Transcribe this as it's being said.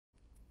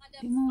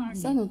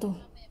Saan to?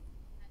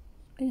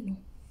 Ayun o.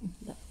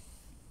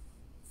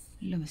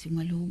 Wala, masih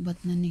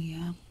malubat na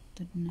niya.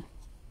 Na.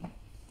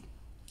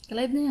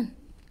 Ka-live na yan.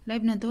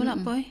 Live na to, wala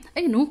pa eh.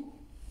 Ayun o.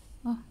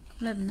 Oh,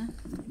 live na.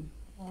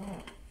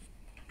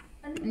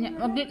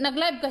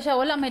 Nag-live ka siya,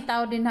 wala may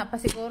tao din ha pa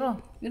siguro.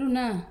 Meron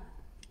na.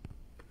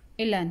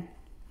 Ilan?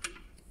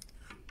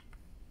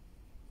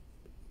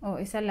 Oh,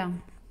 isa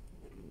lang.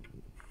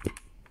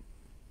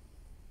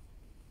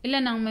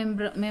 Ilan ang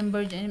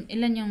member dyan?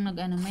 Ilan yung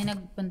nag-ano? May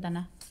nagpunta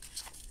na?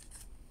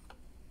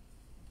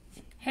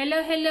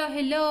 Hello, hello,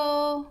 hello!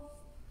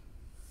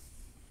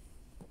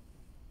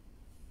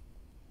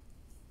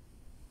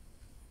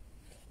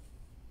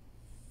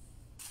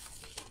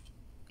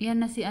 Yan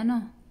na si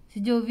ano?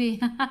 Si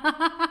Jovi.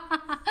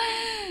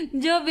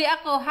 Jovi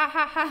ako, ha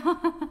ha ha.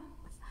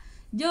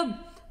 Job,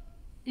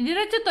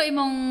 diretso to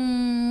imong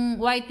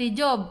YT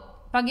Job.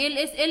 Pag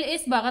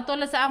LS ba,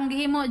 katulad sa akong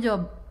gihimo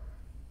Job.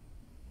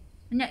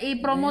 Nya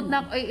i-promote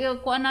na,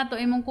 kuan na to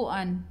imong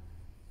kuan.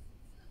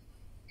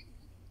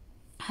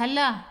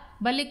 Hala,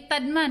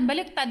 baliktad man.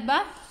 Baliktad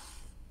ba?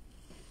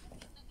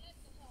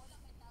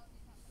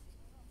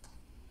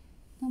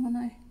 Tama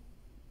na eh.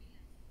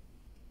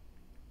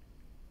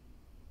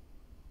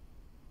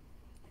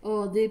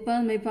 Oh, di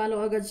pa, may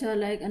follow agad siya,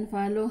 like and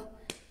follow.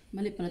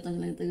 Mali pala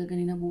taga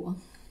kanina buang.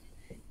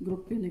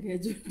 Group yun na kaya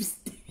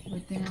Jorbiste.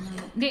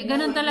 Di,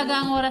 ganun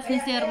talaga ang oras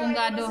ni Sir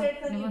Bungado.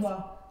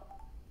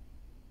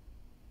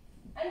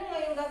 Ano nga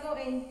yung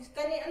gagawin?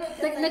 Ano?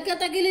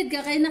 Nagkatagilid ka,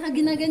 kaya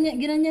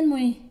ginanyan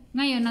mo eh.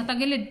 Ngayon,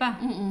 natagilid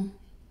pa.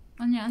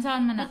 Anya,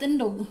 saan man na?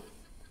 Patindog.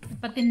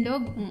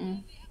 Patindog?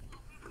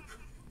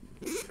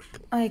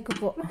 Ay, ko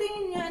po.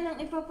 Patingin niya anong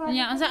ipapa...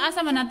 Anya,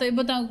 asa man na to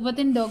ibutang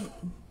patindog?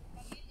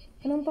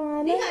 Anong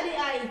pangalan? Di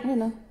ay.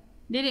 Ano?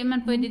 Dili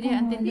man pwede di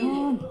ang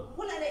tindog.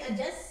 Wala na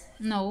i-adjust?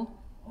 No.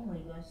 Oh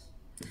my gosh.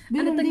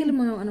 Ano tagilid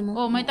mo yung ano mo?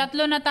 Oh, may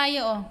tatlo na tayo,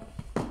 oh.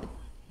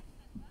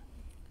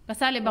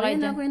 Kasali ba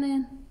kayo dyan? Okay na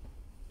yan.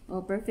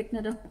 Oh, perfect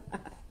na daw.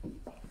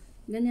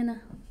 Ganyan na.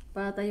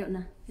 Patayo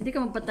na. Hindi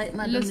ka magpatayo.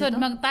 Lusod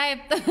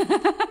mag-type.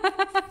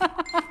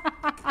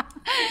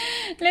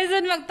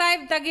 Lusod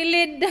mag-type,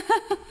 tagilid.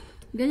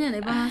 Ganyan,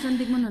 ibang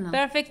sandig mo na lang.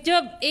 Perfect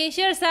job.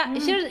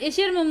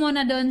 I-share mo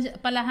muna doon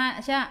pala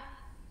siya.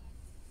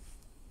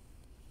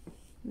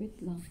 Wait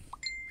lang.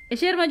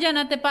 I-share mo dyan,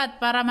 Ate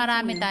Pat, para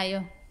marami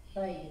tayo.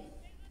 Ay.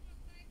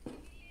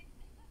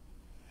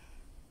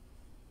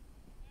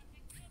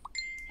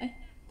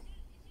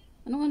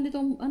 Ano nga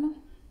dito? Ano?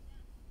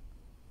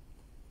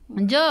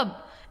 Job.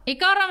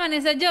 Ikaw raman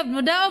sa job.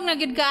 Mudaog na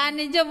gid ka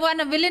ani job. Wa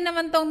nabili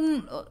naman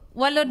tong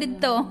 8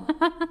 dito.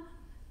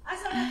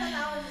 Asa na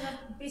tanawon sa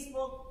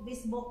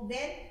Facebook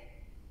din?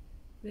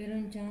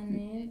 Meron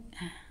channel.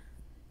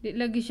 Di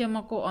lagi siya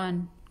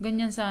makuan.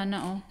 Ganyan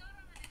sana oh.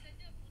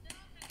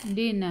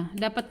 Hindi na.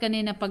 Dapat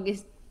kanina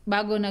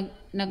bago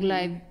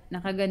nag-live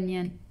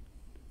nakaganyan.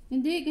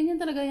 Hindi, ganyan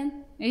talaga yan.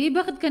 Eh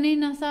bakit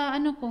kanina sa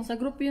ano ko? Sa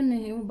group yun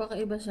eh. Baka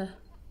iba siya.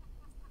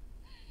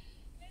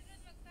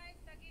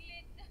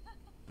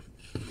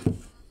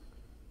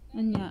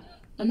 Anya.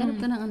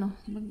 Hanap ka ng ano?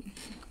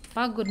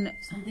 Pagod na.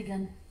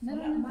 Sandigan.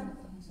 Wala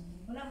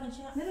man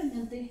siya. Meron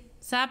yan, te.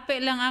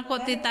 Sapi lang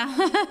ako, tita.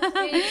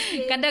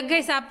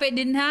 Kadagay sapi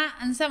din ha.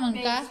 Ansa man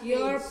ka?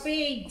 Your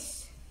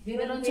page.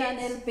 Meron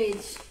channel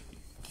page.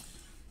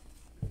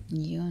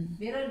 Yun.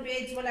 Meron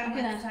page, wala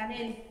man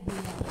channel.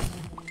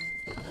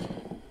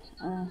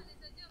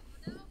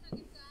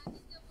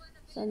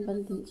 Saan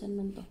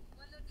man to?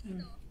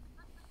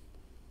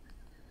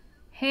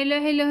 Hello,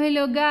 hello,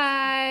 hello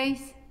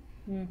guys.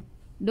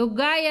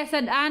 Dugaya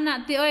sad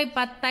ana ti oy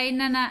patay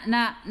na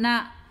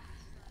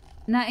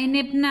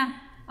inip na.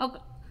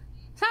 Okay.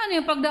 Saan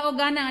yung pagdaog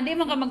ana? Di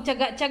man ka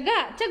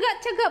magtiyaga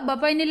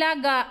ba pa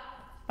nilaga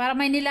para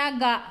may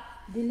nilaga.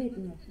 Delete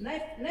mo.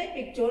 Live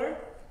picture?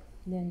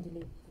 Then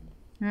delete.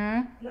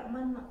 Ha? Wala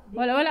man.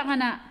 Wala ka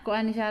na.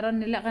 Kuan ni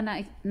Sharon nila ka na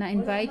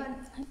invite.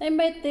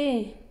 Invite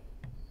eh.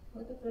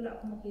 Wala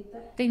ko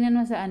makita. Tingnan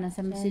mo sa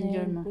sa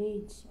messenger mo.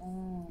 Page.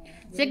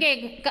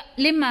 Sige,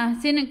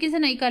 5. Kinsa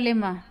na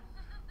ika-5?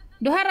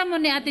 Duhara mo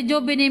ni Ate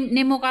Joby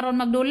ni mo karon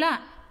magdula.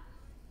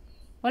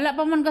 Wala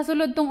pa man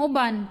kasulod tong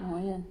uban. Oh,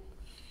 ayan.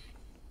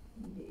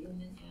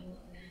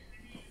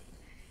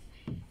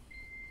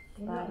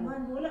 Wala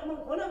man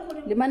ko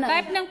rin. 5 na.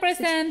 Type ng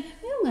percent.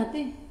 Ayun nga,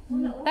 te.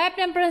 Type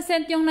ng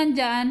percent yung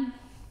nandyan.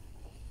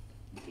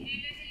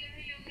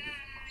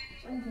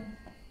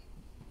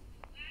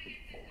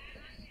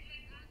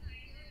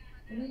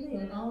 Ano na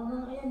yun?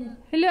 Ayan eh.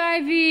 Hello,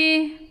 Ivy.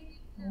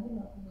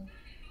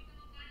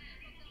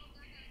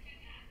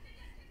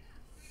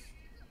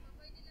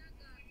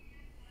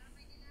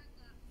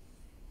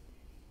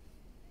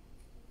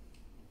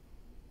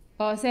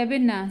 Oh, 7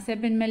 na.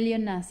 7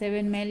 million na.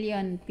 7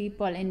 million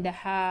people in the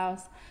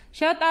house.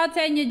 Shout out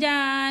sa inyo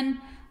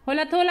dyan.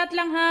 Hulat-hulat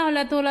lang ha.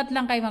 Hulat-hulat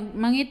lang kayo.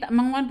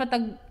 Manguan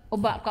patag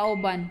uba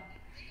kauban.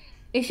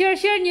 I-share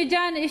nyo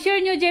dyan. I-share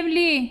nyo,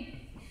 Jemly.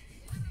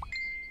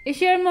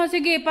 I-share mo.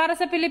 Sige, para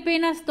sa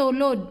Pilipinas to.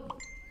 Load.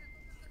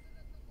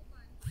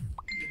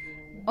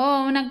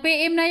 Oh,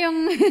 nag-PM na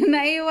yung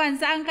naiwan.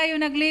 Saan kayo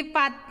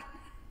naglipat?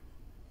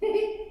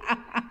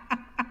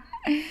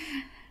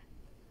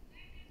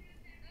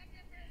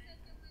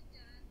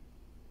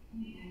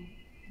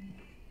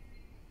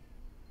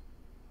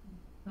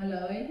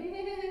 Hello.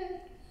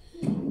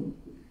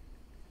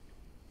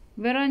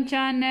 Veron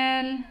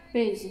Channel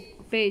Page.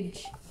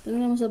 page.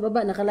 Tingnan mo sa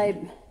baba,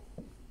 naka-live.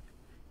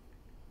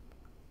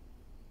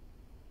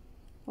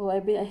 Oh,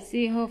 Ivy. Ay.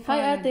 Si Ho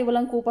Hi ate,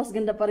 walang kupas.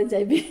 Ganda pa rin si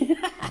Ivy.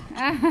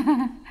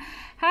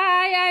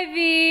 Hi,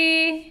 Ivy!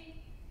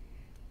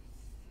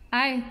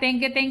 Ay,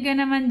 thank you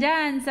naman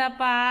dyan sa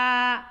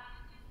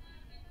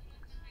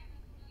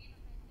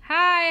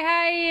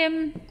Hi,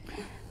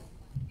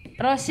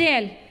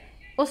 Rochelle.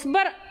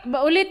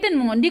 Ulitin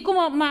mo. Hindi ko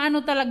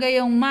maano talaga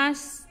yung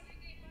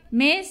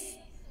Miss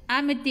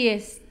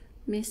Amethyst.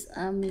 Miss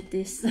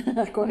Amethyst.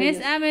 Miss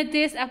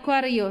Amethyst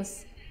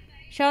Aquarius.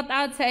 Shout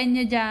out sa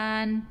inyo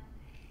dyan.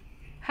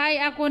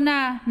 Hi, ako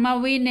na,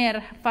 ma-winner.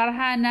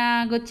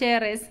 Farhana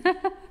Gutierrez.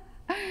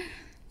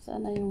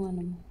 Sana yung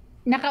ano mo.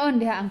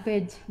 Naka-on diha ang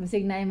page.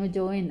 Basig na mo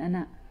join,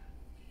 ana.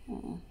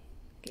 Oo.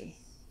 Okay.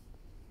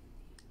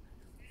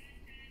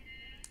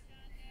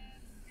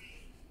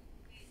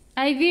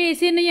 Ivy,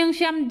 sino yung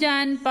siyam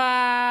dyan?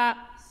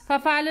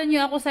 Pa-follow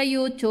nyo ako sa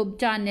YouTube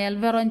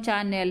channel, Veron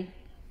Channel.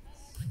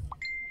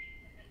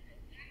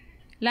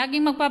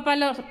 Laging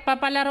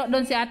papalaro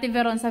doon si Ate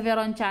Veron sa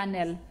Veron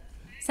Channel.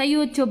 Sa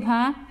YouTube,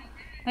 ha?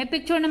 May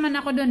picture naman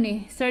ako doon eh.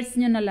 Search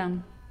nyo na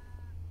lang.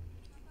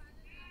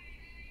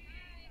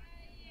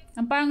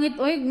 Ang pangit.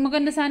 Uy,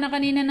 maganda sana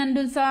kanina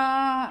nandun sa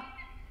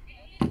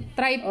Oh,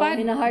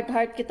 tripod.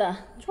 hina-heart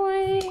kita.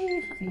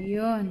 Choing!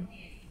 Ayun.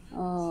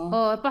 Oh.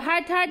 Oh,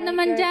 pa-heart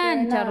naman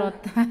dyan. na. Charot.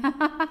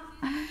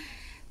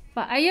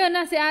 Ayun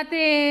na si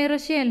Ate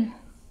Rochelle.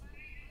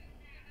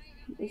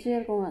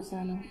 I-share ko nga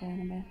sa ano. Kaya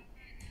na ba yan?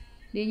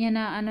 Hindi niya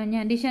na, ano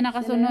niya, hindi siya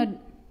nakasunod.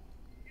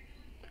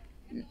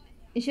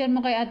 I-share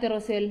mo kay Ate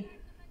Rochelle.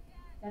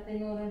 Ate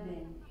Nora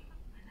din.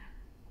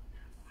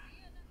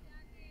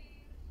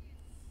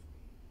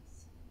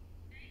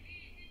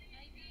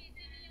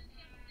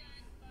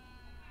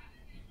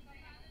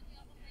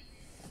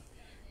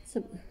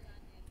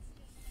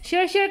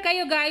 Share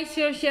kayo guys.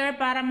 Share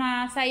para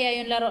masaya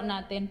yung laro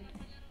natin.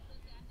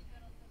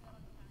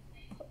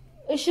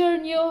 I-share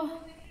nyo.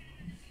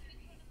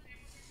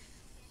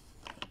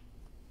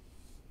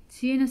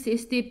 Sino si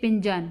Stephen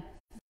dyan?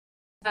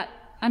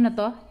 Ano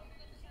to?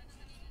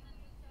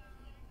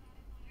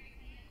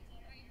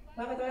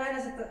 Bakit wala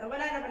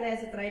na pala yan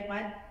sa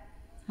tripod?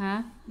 Ha?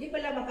 Di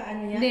pala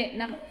makaano yan? Hindi,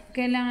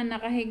 kailangan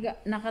nakahiga,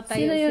 nakatayo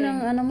Sino yun siya.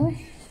 ang ano mo?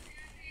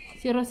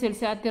 Si Rosel,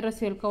 si Ate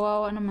Rosel,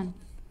 kawawa naman.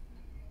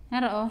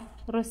 Nara oh,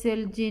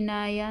 Rosel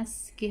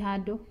Ginayas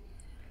Quijado.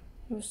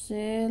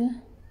 Rosel.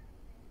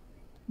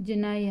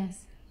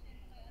 Ginayas.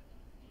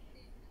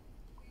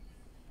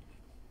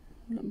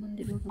 Wala man,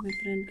 di ba kami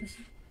friend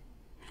kasi.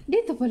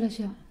 Dito pala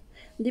siya.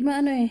 Di ba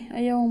ano eh,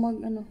 ayaw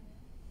mag ano.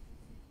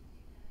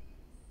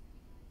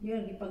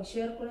 Yun,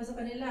 ipag-share ko na sa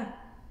kanila.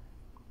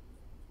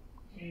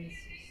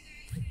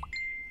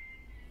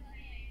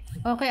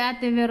 Okay,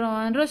 Ate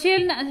Veron.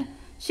 Rochelle,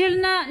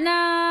 na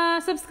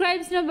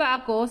subscribes na ba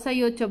ako sa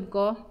YouTube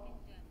ko?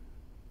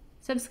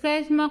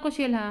 Subscribe mo ako,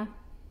 Shil, ha?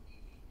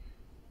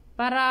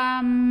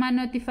 Para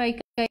ma-notify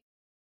kayo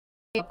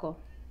ako.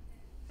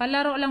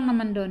 Palaro lang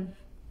naman doon.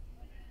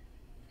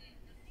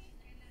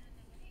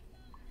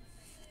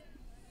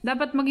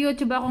 Dapat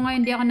mag-YouTube ako ngayon,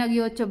 hindi ako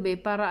nag-YouTube eh.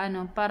 Para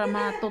ano, para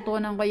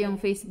matutunan ko yung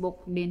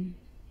Facebook din.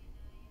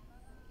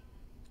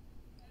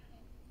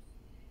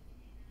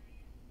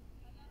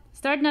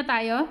 Start na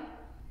tayo?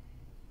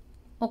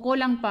 O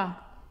kulang pa?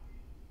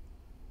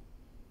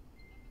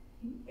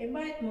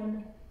 Invite mo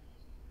na.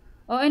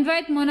 O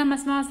invite mo na,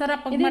 mas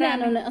masarap pag Hindi na marami.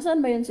 ano na.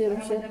 Asan ba yun si Para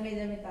Rosel?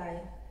 madami-dami tayo.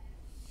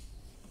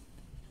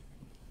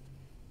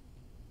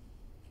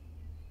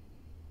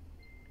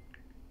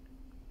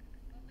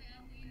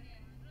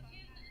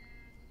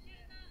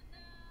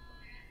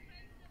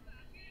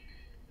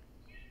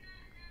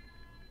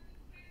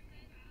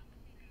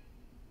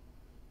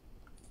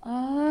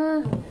 Ah,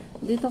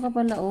 dito ka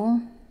pala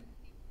oh.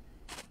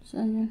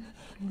 Saan yun?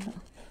 Wala.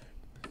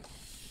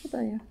 Saan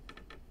tayo?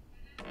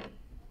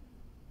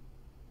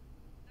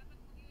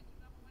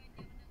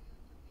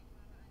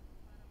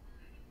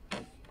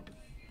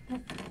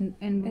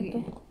 NBA. Ito.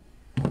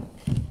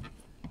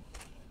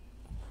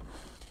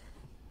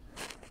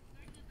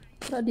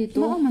 Wala dito.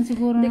 Oo man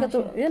siguro Hindi na ka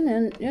to,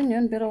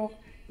 yun, pero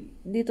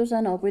dito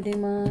sana oh,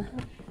 pwedeng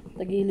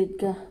matagilid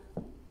ka.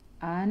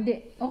 Ah,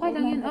 hindi. Okay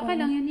lang yun. Okay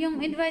lang yun. Yung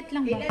invite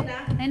lang ba? Ilan na?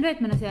 Na-invite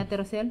mo na si Ate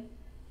Rosel?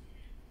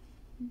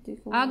 Hindi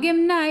ko. Ah,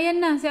 game na. Ayan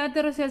na. Si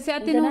Ate Rosel. Si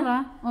Ate Nandiyan Nora.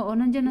 Oo,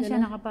 nandiyan na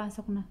siya.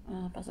 Nakapasok na.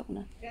 Ah, pasok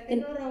na. Kaya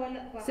Tinora wala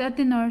pa. Si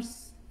Ate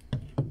Nors.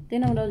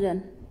 Tingnan mo daw dyan.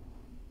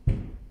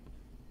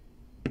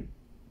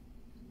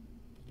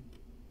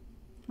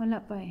 Wala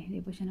pa eh.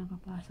 Hindi pa siya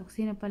nakapasok.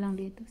 Sino pa lang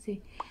dito?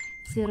 Si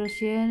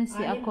Rochelle. Si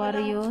Ayun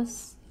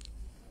Aquarius.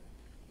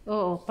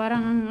 Oo,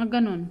 parang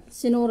ganun.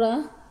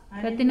 Sinura.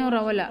 Si Ate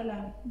Nora wala. Wala.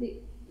 Di,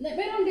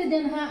 Meron ka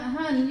dyan,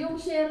 Han, yung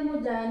share mo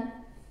dyan.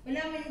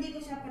 Wala man, hindi ko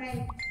siya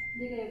friend.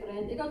 Hindi kayo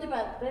friend. Ikaw diba,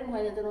 friend mo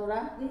kaya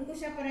Nora? Hindi ko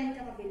siya friend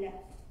sa kabila.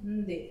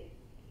 Hindi.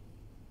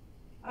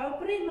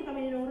 Friend mo kami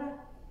ni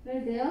Nora.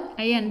 Friend kayo?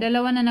 Ayan,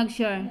 dalawa na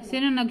nag-share.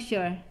 Sino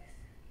nag-share?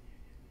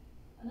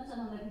 Ano sa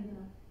nang live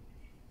nito?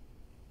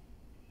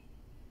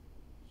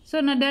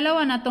 So, na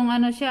dalawa na tong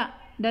ano siya.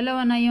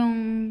 Dalawa na yung...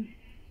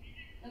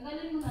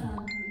 Tagalin mo na lang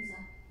ang isa.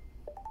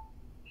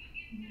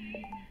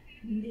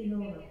 Hindi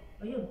Nora.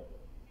 Ayun.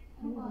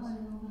 Ano pa ni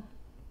Nora?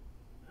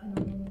 Ano?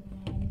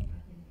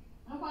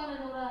 Ano pa ni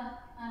Nora?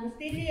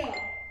 Bustilio.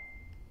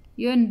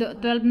 Yun,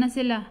 12 na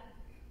sila.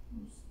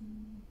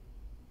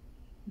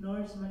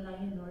 Norse man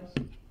lang yun, Norse.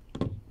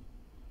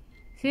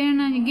 Sino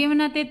na? Game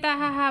na tita,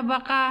 haha,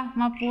 baka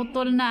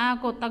maputol na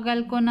ako.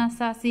 Tagal ko na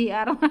sa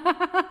CR.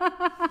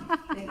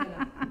 Teka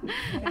lang.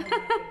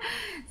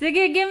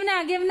 Sige, game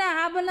na, game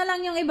na. Habol na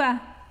lang yung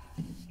iba.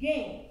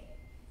 Game.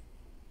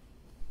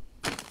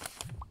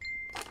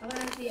 Ako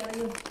lang si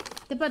Ayo.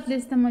 Dapat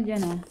lista mo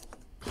dyan, oh.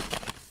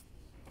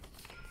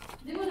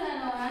 Di mo na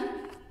ano, Han?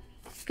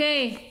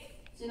 Okay.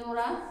 Si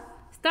Nora?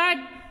 Start.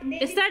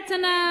 Start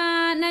sa na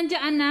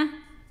nandiyan na.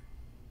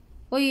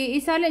 Uy,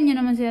 isalin nyo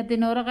naman si Ate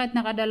Nora kahit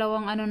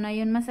nakadalawang ano na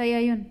yun.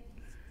 Masaya yun.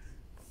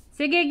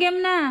 Sige,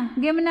 game na.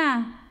 Game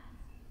na.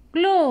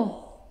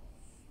 Clue.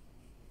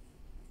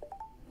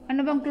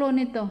 Ano bang clue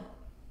nito?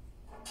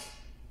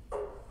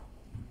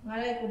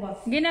 Malay ko ba?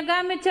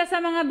 Ginagamit siya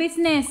sa mga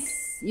business.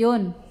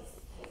 Yun.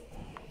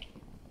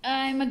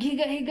 Ay,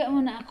 maghiga-higa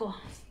muna ako.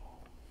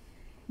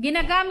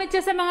 Ginagamit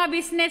siya sa mga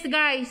business,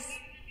 guys.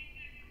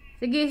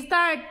 Sige,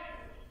 start.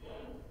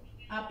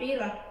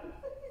 Pira.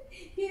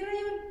 Pira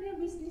yun. Yung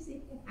business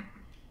eh.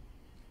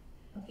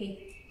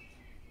 Okay.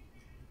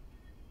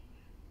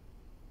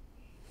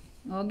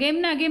 Oh, game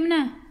na, game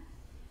na.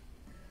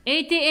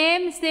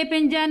 ATM,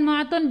 Stephen John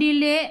Maton,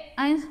 dili.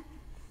 Ay,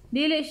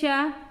 dili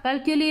siya.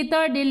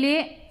 Calculator, dili.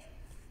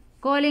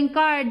 Calling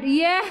card,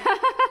 yeah.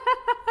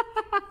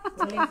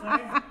 Calling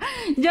card.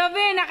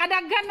 Joby,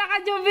 nakadaghan na ka,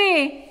 Joby.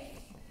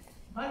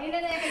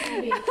 Ilan na yung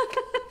kay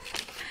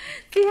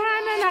Si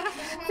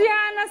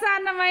Hana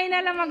sana may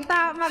nalang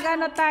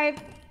mag-ano type.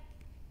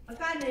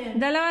 Magkano yan?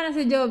 Dalawa na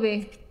si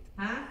Joby.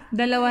 Ha?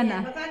 Dalawa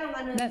na. Magkano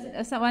ano?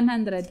 Sa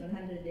 100.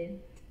 100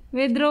 din.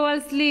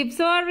 Withdrawal slip.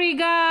 Sorry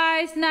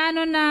guys, na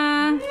ano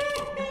na.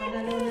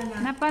 Napanalunan na.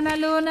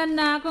 Napanalunan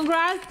na.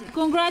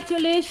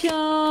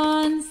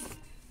 Congratulations.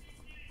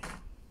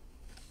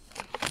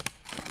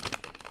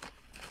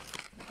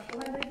 Naka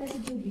 200 na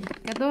si Juby.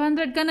 Ka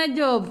 200 ka na,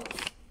 Job.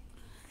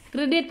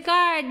 Credit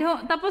card.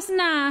 Tapos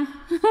na.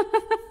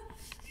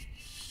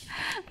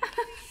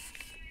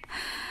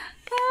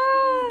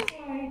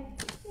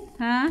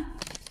 Ha?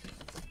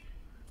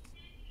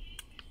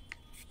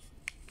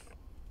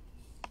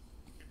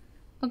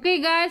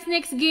 Okay guys,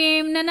 next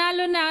game.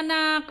 Nanalo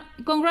na.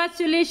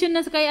 Congratulations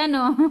na kay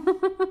ano.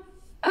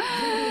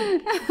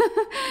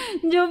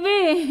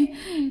 Joby,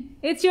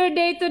 it's your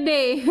day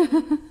today.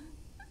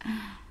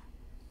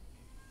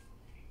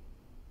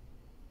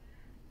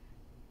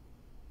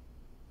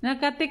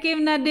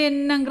 Nakatikim na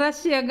din ng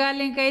grasya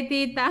galing kay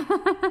tita.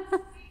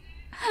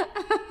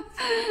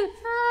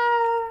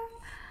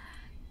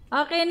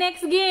 Okay,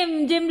 next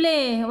game,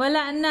 Jimle.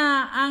 Wala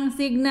na ang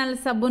signal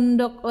sa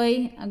bundok,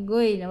 oy.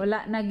 Agoy,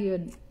 wala na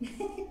gyud.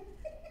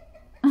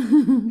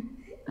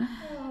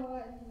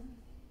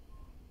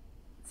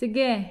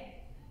 Sige.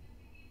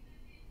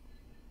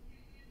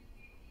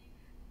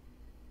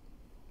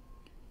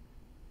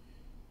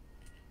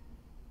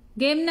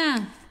 Game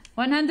na.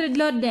 100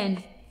 load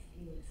din.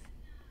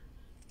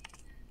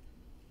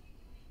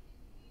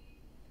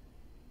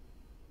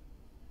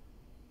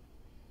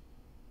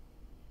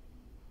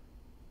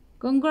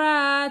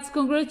 Congrats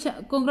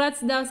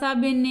daw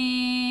sabi ni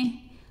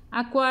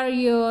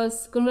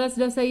Aquarius. Congrats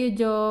daw sa iyo,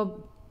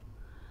 Job.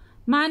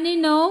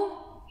 Money, no?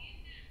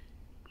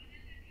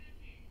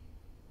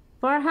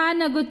 For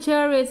Hannah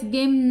Gutierrez,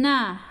 game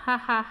na. Ha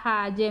ha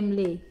ha,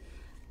 Jemly.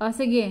 O,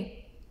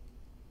 sige.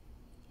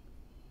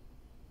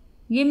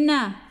 Game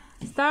na.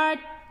 Start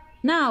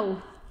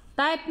now.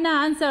 Type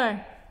na,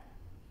 answer.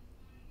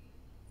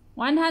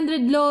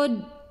 100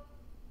 load.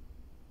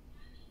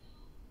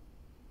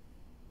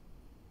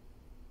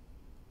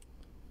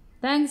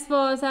 Thanks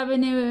po, sabi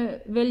ni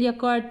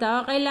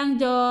Villacorta. Okay lang,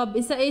 Job.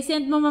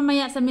 I-send mo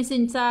mamaya sa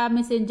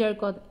messenger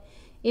ko.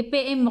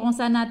 I-PM mo kung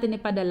saan natin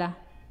ipadala.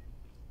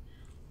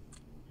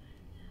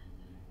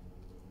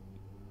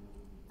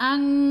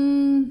 Ang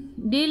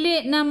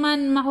dili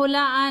naman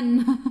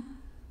mahulaan.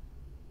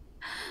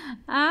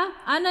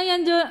 Ano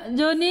yan,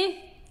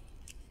 Johnny?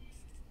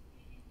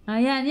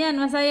 Ayan, yan.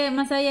 Masaya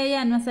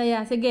yan.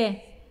 Masaya. Sige.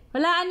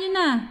 Hulaan nyo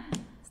na.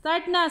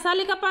 Start na.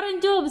 Sali ka pa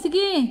rin, Job.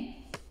 Sige.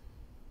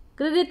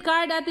 Credit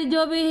card, Ate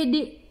Joby,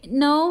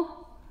 no.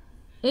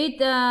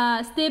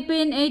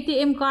 Stephen,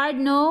 ATM card,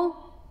 no.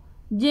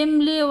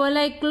 Jimly,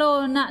 walay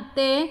klo, na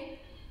te.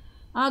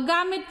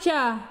 Gamit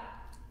siya.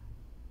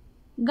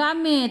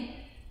 Gamit.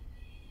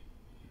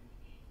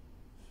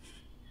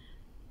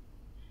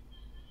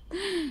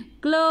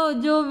 Chloe,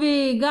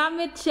 Jovi,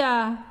 gamit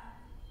siya.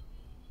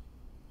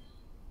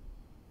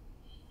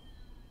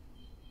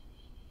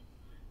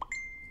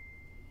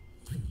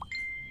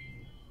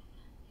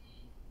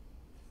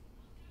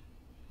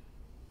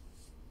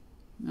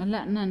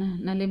 Wala na,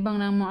 nalibang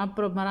na mo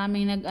approve.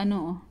 Maraming nag-ano,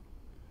 oh.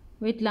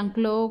 Wait lang,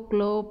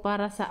 Chloe,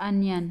 para saan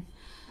yan?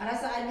 Para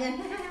saan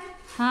yan?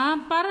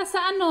 Ha? Para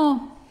sa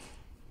ano?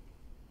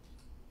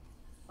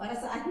 Para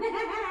saan?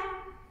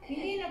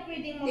 Hindi na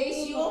pwedeng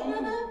Tissue?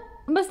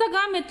 Basta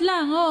gamit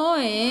lang, oo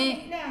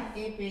eh.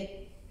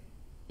 Ipit.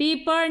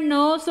 Paper,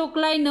 no.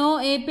 Suklay,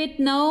 no. Epit,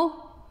 no.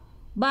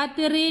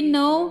 Battery,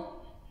 no.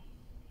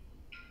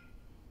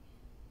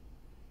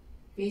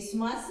 Face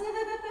mask?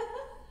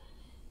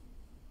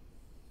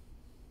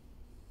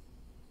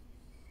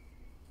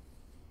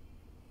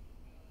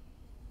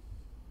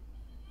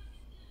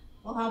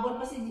 O habol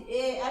pa si,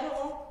 ano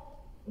oh,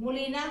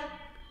 muli na.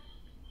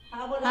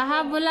 Habol ako.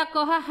 Hahabol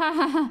ako, ha.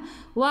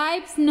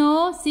 Wipes,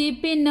 no.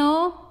 Sipin,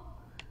 no.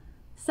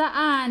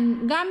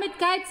 Saan? Gamit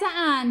kahit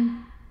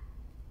saan.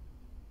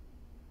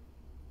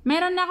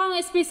 Meron akong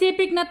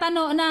specific na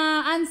tanong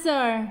na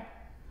answer.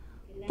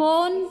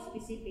 Phone,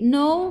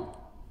 no.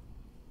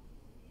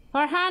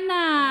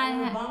 Farhana.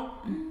 Bang?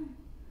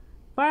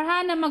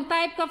 Farhana,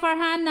 mag-type ka,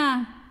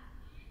 Farhana.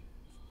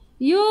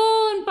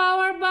 Yun,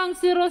 power bank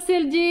si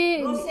Rosel G.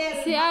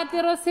 Rosel. Si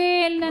Ate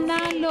Rosel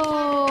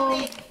nanalo.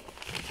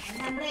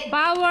 100.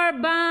 Power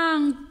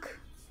bank.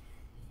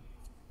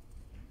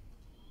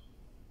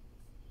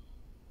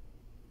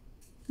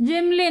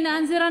 Jimlyn,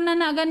 answeran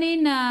na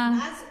ganina.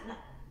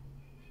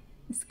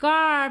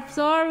 Scarf,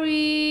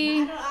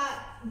 sorry.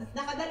 Ano,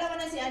 nakadalawa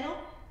na si ano?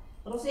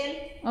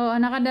 Rosel? Oh,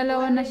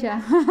 nakadalawa na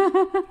siya.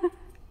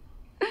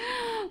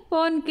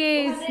 Phone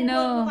case, 200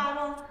 no. mukha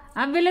mo.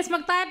 Ang bilis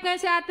mag-type kayo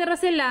si Ate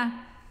Rosela.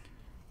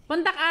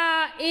 Punta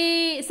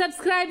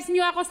i-subscribe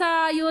nyo ako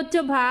sa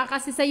YouTube ha.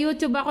 Kasi sa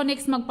YouTube ako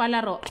next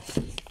magpalaro.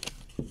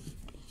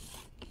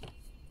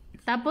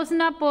 Tapos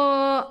na po.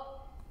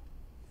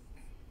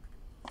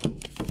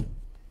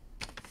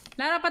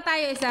 Laro pa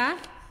tayo isa?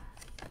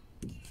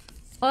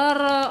 Or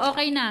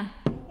okay na?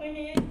 Okay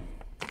na yan.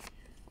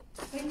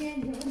 Okay na yan.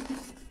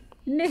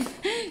 Hindi.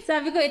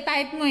 Sabi ko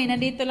i-type mo eh.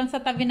 Nandito lang sa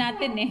tabi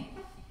natin eh.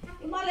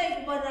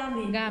 Malay ko ba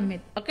namin?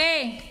 Gamit.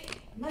 Okay.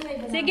 Malay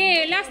ba namin? Sige,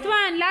 last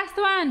one, last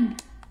one.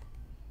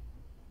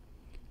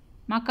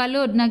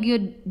 Makalod,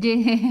 nagyud.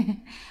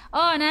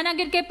 Oh,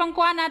 nanagid kay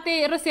pangkuhan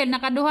Ate Rosel,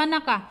 nakaduha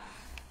na ka.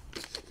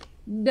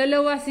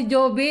 Dalawa si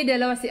Joby,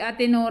 dalawa si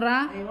Ate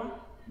Nora, Aywa?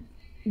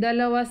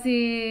 dalawa si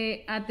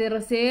Ate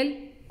Rosel.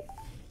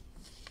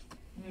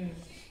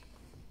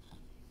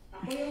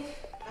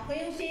 Ako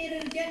yung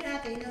Cheryl dyan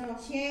natin. No?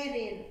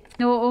 Cheryl.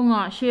 Oo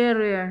nga,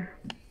 sharer.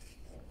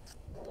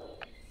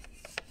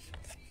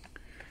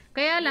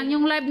 Kaya lang,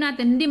 yung live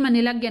natin, hindi man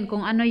nilagyan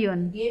kung ano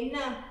yon. Game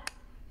na.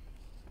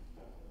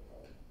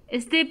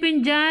 Stephen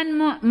John,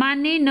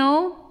 money,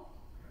 no?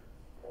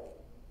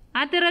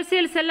 Ate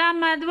Rosel,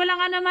 salamat.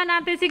 Walang ano man,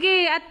 ate.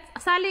 Sige, at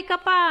sali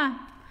ka pa.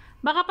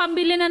 Baka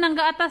pambili na ng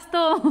gaatas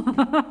to.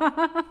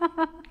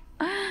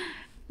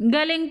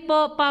 Galing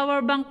po,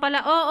 power bank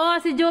pala. Oo,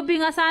 si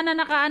Joby nga sana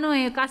nakaano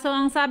eh. Kaso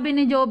ang sabi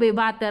ni Joby,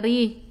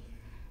 battery.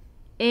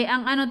 Eh,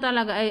 ang ano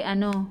talaga ay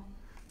ano.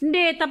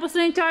 Hindi, tapos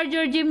na yung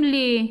charger, Jim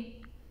Lee.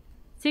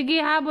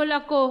 Sige, habol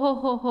ako.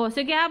 Ho.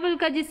 Sige, habol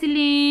ka,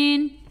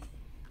 Jesseline.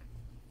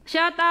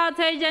 Shout out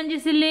sa dyan,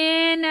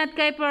 Jesseline. At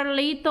kay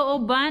Perlito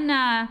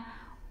Obana.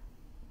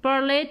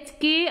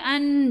 Perletsky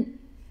and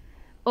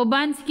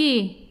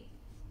Obansky.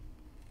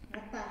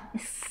 Ata.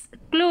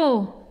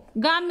 Clue.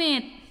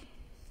 Gamit.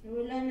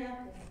 Wala na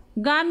ako.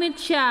 Gamit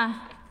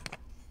siya.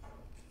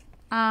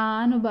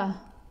 Ano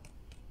ba?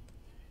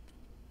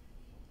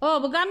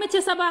 Oh, gamit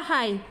siya sa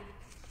bahay.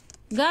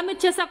 Gamit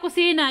siya sa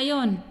kusina,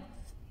 yon.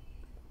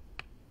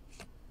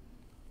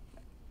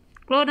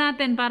 Clue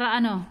natin para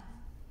ano?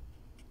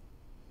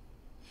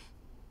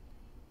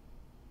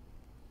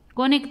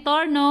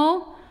 Connector,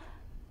 no?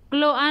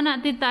 Clue,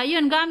 anak, tita.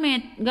 Yun,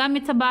 gamit.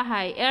 Gamit sa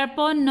bahay.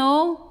 Earphone, no?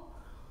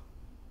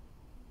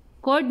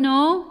 Cord,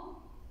 no?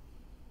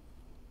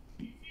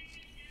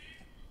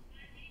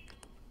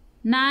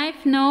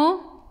 Knife, no?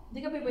 Hindi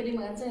ka pa pwede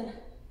mag-answer.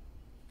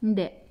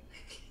 Hindi.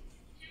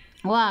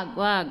 Wag.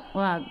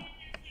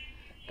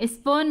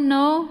 Spoon,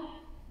 no?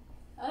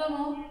 Alam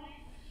mo,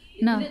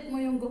 No. i-delete mo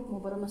yung group mo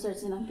para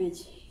ma-search nila ang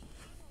page.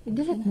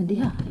 I-delete na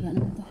diha. Ayan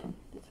naman to.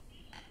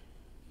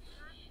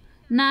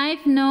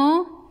 Knife,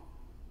 no?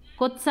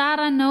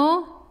 Kutsara,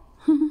 no?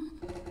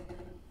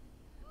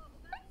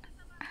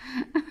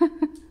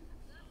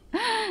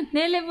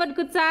 Nilipad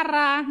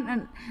kutsara.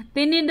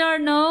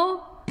 Tinidor,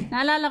 no?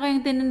 Naalala ko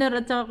yung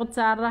tinidor at saka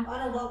kutsara.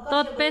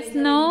 Toothpaste,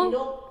 no?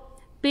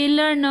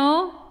 Peeler,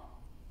 no?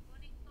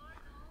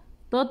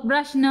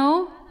 Toothbrush,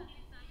 no?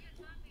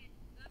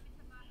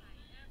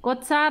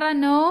 Kutsara,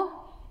 no?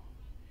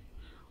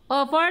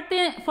 Oh,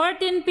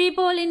 14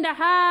 people in the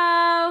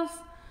house.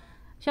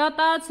 Shout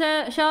out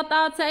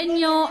sa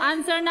inyo.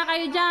 Answer na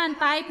kayo dyan.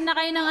 Type na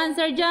kayo ng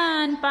answer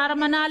dyan para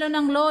manalo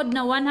ng load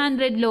na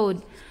 100 load.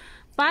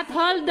 Pot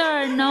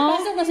holder, no.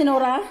 Pasok na si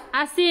Nora.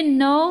 Asin,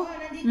 no.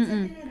 Nandito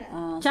sa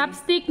tinura.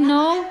 Chopstick,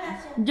 no.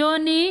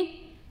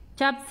 Johnny,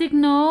 chopstick,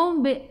 no.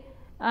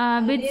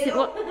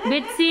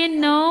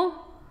 Bitsin, no.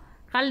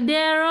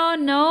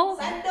 Caldero, no.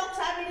 Sandok,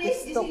 sabi ni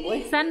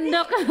Sisili.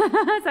 Sandok.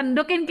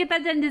 Sandukin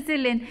kita dyan,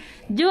 Jocelyn.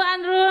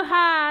 Juan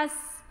Rojas.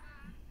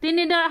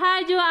 Tinidor,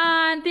 hi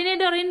Juan.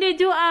 Tinidor, hindi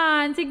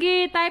Juan.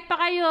 Sige, type pa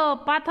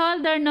kayo. Pot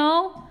holder,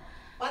 no.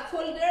 Pot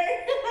holder.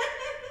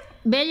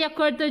 Bella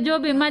Corto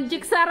Joby,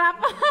 magic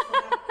sarap.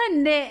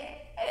 Hindi.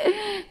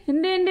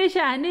 Hindi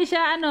siya. Hindi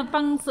siya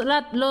pang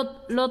sulat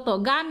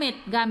loto.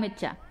 Gamit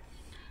siya.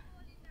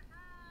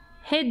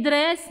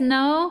 Headdress,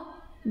 no.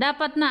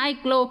 Dapat na ay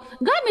clo.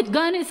 Gamit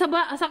gani sa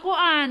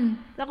kuan,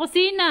 sa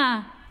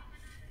kusina.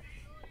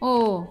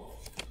 Oh.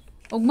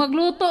 Ug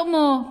magluto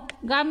mo,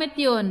 gamit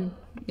 'yun.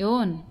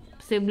 'Yun,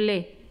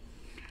 posible.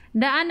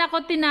 Daan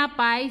ako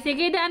tinapay.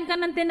 Sige, daan ka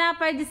ng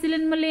tinapay,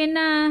 Jocelyn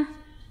Molina.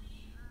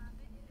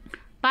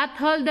 Pot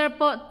holder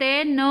po,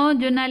 10, no,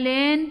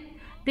 Junalyn.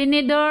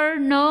 Tinidor,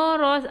 no,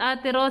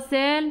 Ate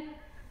Rosel.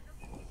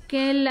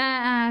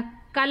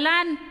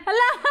 Kalan.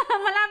 Hala,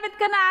 malapit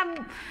ka na.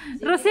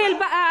 Rosel,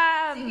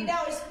 Sige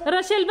daw, spoon.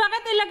 Rochelle,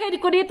 bakit ilagay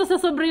ko dito sa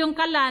sobre yung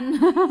kalan?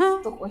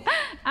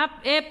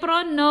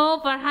 Apron, no.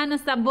 Farhana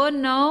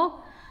Sabon, no.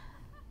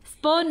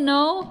 Spoon,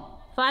 no.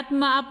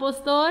 Fatma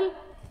Apostol.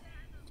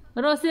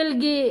 Rosel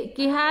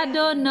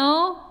Quijado,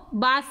 no.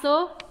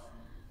 Baso.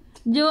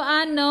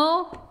 Joanne,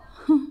 no.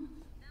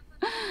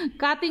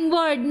 Cutting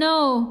board,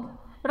 no.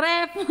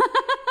 Ref.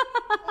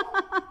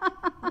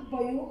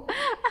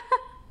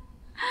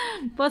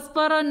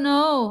 Posporo,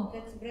 no.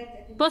 That's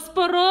bread.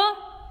 Posporo?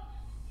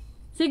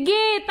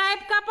 Sige,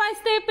 type ka pa,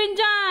 Stephen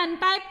dyan.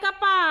 Type ka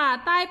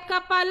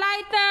pa.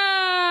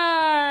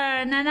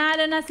 Lighter.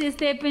 Nanalo na si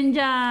Stephen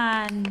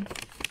dyan.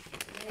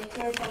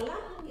 Lighter pala.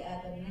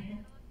 Iatan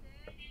na.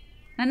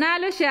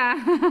 Nanalo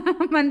siya.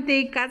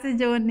 Mantika si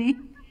Johnny.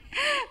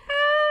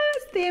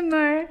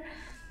 Steamer.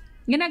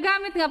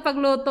 Ginagamit nga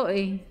pagluto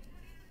eh.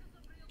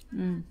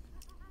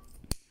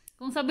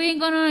 Kung sabihin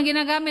ko na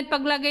ginagamit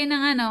paglagay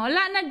ng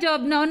wala na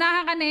job,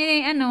 naunahan ka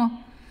na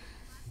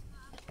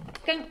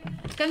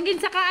kang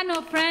ginsa ka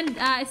friend,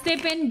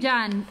 Stephen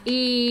John,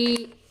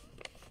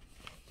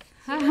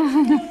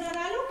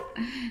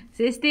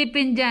 si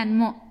Stephen John,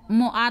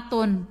 mo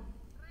aton.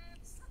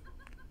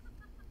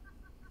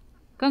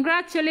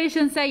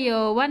 Congratulations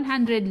sa'yo,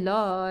 100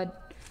 Lord.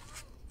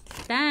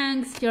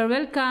 Thanks, you're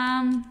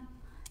welcome.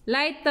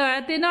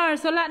 Lighter, Tinor,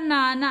 sulat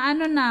na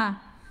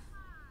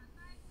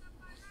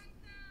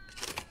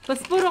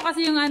Paspuro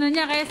kasi yung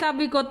niya, kaya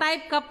sabi ko,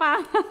 type ka pa.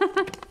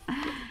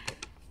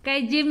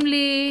 Kay Jim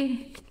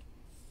Lee.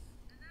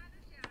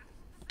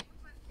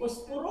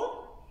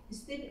 Pospuro?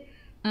 Still.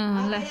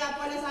 Like, Kaya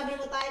pala sabi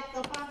ko type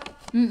ka pa.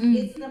 Mm-mm.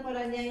 Gets na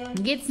pala niya yun.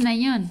 Gets na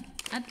yun.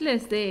 At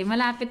least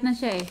malapit na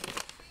siya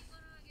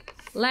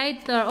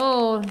Lighter,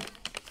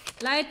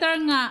 lighter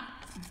nga.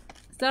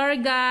 Sorry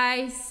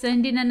guys,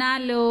 hindi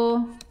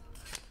nanalo.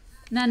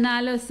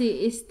 Nanalo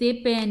si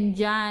Stephen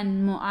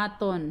John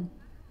Moaton.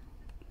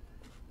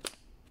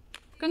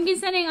 Kang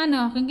ginsa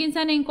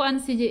ning kuan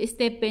si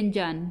Stephen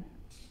John.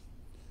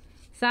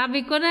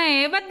 Sabi ko na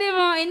ba't di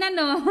mo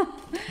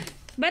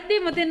ba't di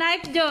mo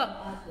tinipe Jo?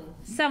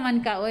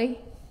 Saman ka oy.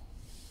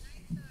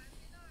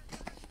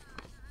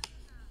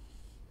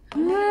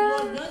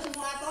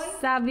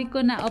 Sabi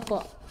ko na,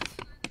 opo.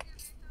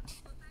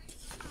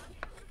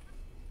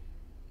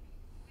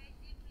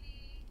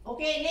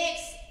 Okay,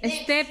 next.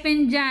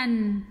 Stephen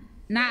John,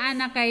 naa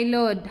kay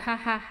Lord. Ha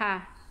ha ha.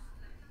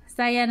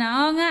 Saya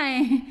na nga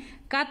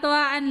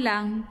Katuwaan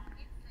lang.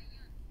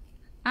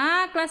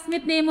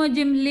 Classmate ni mo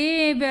Jim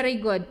Lee, very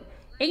good.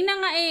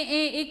 Ingna nga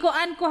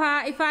ikuan ko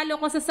ha, i-follow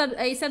ko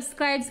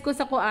subscribes ko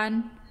sa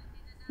kuan.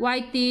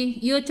 YT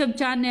YouTube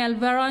channel,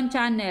 Veron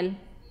channel.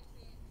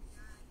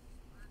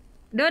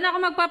 Doon ako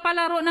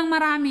magpapalaro ng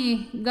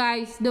marami,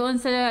 guys,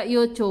 doon sa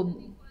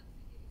YouTube.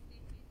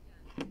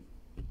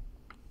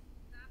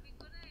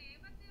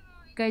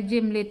 Kay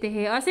Jim Lee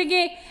Tehe. O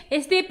sige,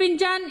 Stephen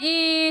John,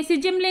 si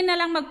Jim Lee na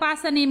lang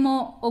magpasa ni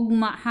mo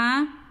ugma,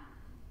 ha?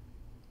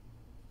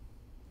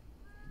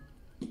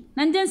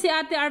 Nandyan si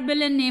Ate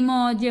Arbelen ni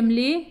mo, Jim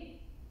Lee.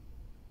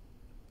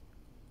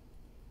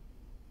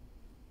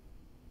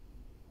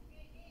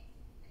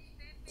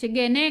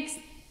 Sige,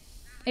 next.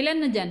 Ilan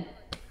na dyan?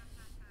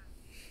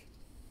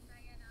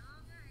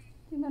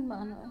 Di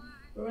man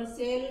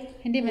Rosel.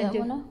 Hindi man Kaya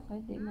dyan. mo na.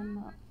 Kahit di man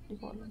di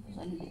ko alam kung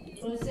saan.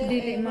 Rosel,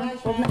 Dili, Emma, ma.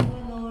 Sharon,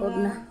 Huwag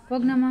Nora, na.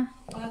 Wag na ma.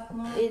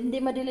 Fatma, Hindi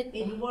ma-delete.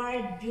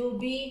 Edward,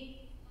 Juby,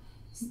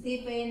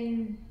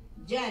 Stephen,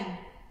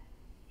 Jan.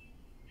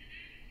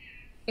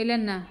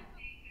 Ilan na?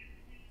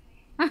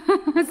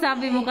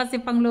 Sabi mo kasi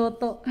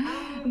pangluto.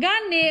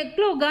 Gani,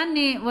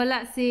 gani.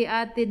 Wala si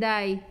Ate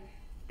Day.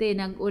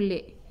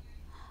 Nag-uli.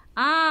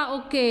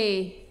 Okay.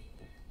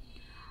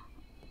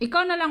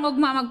 Ikaw na lang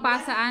ugma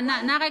magpasa, ana.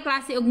 Nakay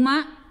klase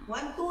ugma?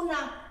 1-2 na.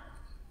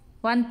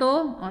 1-2?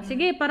 O,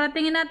 sige,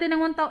 paratingin natin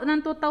ng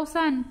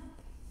 2,000.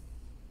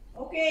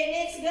 Okay,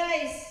 next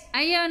guys.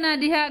 Ayaw na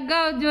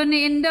dihagaw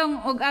Johnny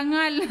Indong og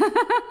angal.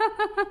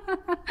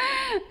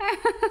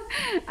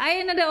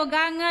 Ayaw na daw og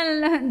angal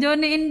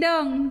Johnny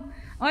Indong.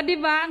 O di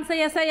ba ang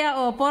saya-saya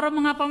o puro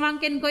mga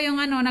pamangkin ko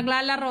yung ano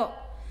naglalaro.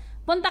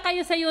 Punta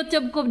kayo sa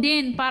YouTube ko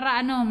din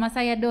para ano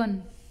masaya doon.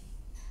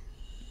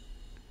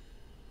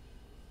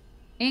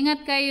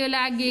 Ingat kayo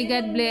lagi,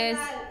 God bless.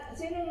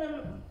 Sinong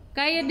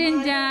Kayo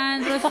din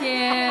dyan,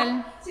 Rochelle.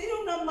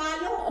 Sinong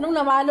namalo? Anong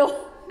namalo?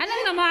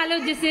 Anong namalo,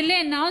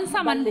 Jesseline? Naon sa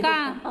man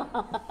ka?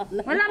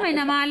 Wala may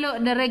namalo,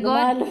 the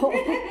God. Namalo.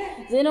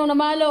 Sinong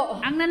namalo?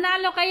 Ang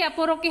nanalo kaya,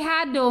 puro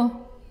kihado.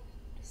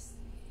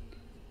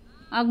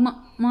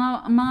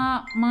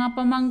 Mga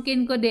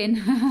pamangkin ko din.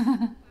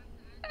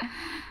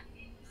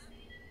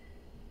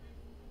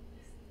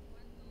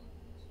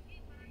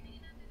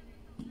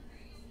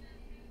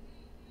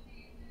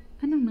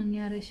 Anong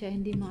nangyari siya?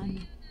 Hindi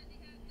maano.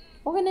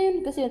 Okay na yun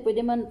kasi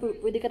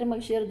pwede ka rin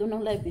mag-share doon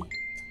ng live eh.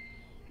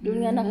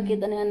 Doon nga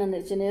nakakita niya na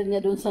sinare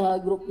niya doon sa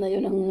group na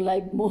yun ng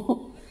live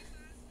mo.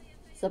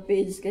 Sa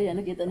page kaya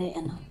nakita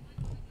niya ano.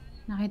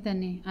 Nakita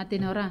ni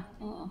Ate Nora?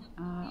 Oo.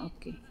 Ah,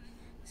 okay.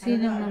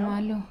 Sinong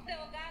namalo?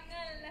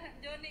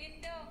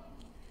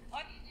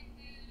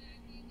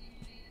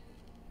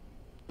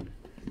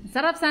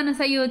 Sarap sana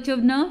sa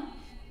YouTube, no?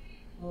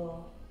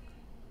 Oh.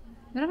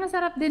 Pero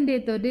masarap din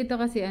dito. Dito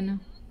kasi ano?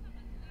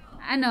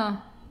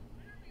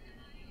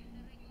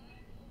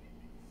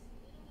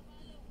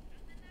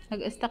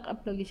 Nag-stack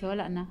up lagi siya.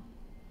 Wala na.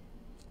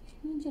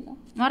 Nandiyan ah.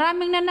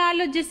 Maraming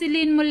nanalo,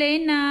 Jesseline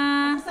Molina.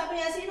 Sabi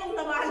niya, sinong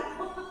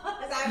namalo?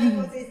 Sabi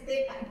ko si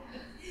Stephen.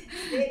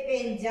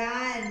 Stephen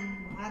dyan.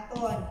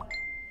 Aton.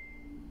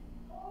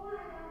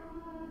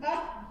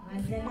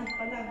 Andyan na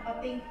pala ang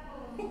paping.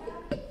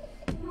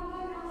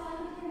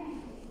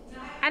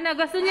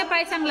 Gusto niya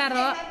pa isang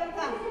laro?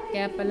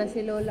 Kaya pala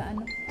si Lola,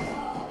 ano yung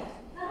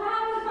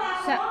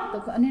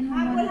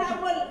Habol,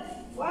 habol.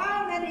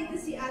 Wow, nandito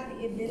si Ate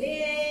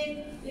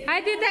Evelyn. Hi,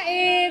 Tita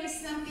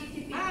Ibs!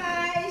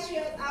 Hi,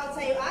 shout out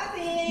sa'yo,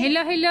 Ate.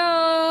 Hello, hello!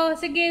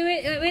 Sige,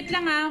 wait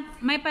lang ha.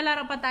 May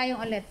palaro pa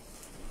tayong ulit.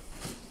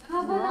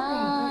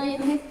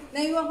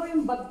 Naiwan ko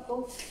yung bag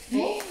ko.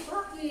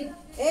 Bakit?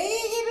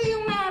 Iba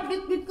yung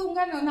nabit-bit kong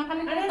gano'n.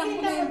 Nakalimutan ko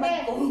na yung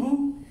bag ko.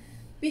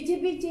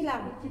 Pichi-pichi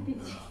lang.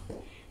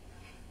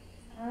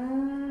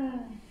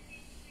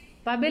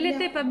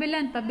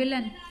 Pabilan.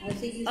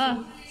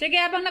 Sige,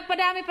 habang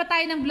nagpadami pa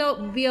tayo ng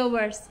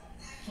viewers.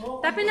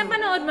 Tapi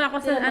napanood mo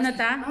ako sa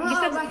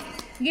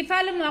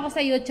Gi-follow mo ako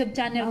sa YouTube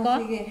channel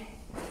ko? Sige.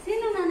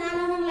 Sino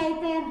nanalo ng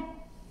lighter?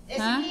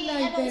 Ha?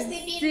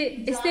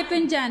 Si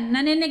Stephen dyan,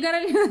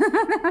 naninigaral yun.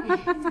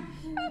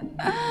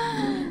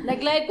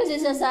 Nag-live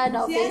kasi siya sa Si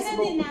ano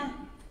Facebook. din ah.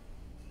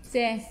 Si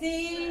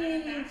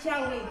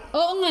Shawi.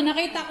 Oo nga,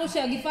 nakita ko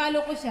siya,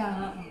 gi-follow ko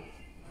siya.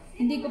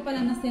 Hindi ko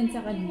pala na-send sa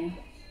kanya.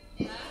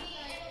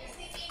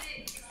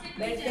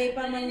 Birthday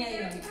pa man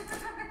niya yun.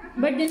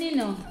 Birthday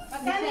nino?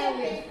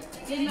 Pagkali.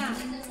 Lima.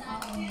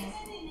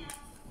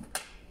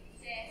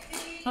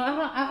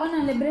 Ako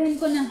na, librehin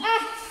ko na.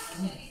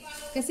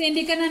 Kasi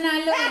hindi ka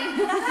nanalo eh.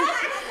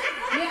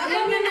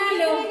 yung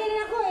nanalo. Hindi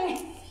ako eh.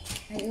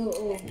 Ay,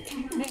 oo.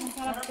 Hindi,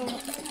 masarap to.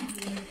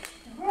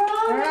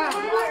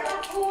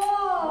 Ako!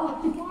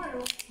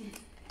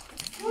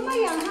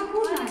 Mamaya,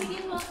 hapunan.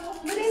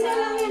 Bili na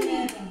lang yan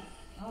eh.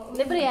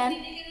 Libre yan?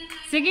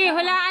 Sige,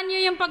 hulaan nyo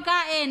yung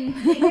pagkain.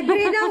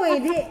 Libre daw eh.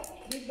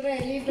 Libre.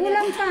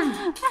 Kulang pa.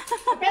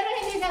 Pero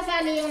hindi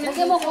sasali yung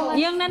Lagyan mo ko.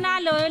 Yung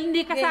nanalo,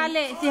 hindi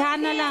kasali. Si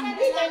Hana lang.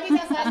 Hindi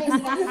sasali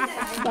sila.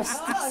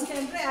 Oo,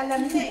 siyempre,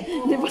 alam niya eh.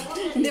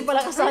 Hindi pala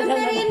kasama na.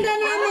 Merienda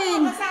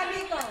namin.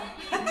 Masabi ko.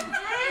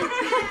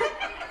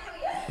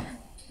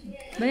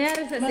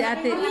 Bayaran sa si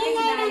ate.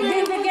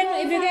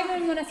 Ibigay mo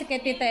muna si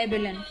kay Tita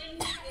Evelyn.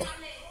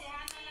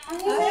 Ang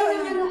ilaw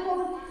ng ano ko.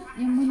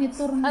 Yung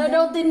monitor mo. Ano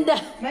daw tinda?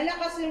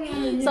 Malakas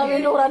yung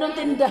Sabi Nora, anong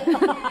tinda?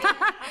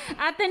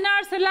 Ate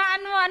Nars,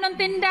 hulaan mo anong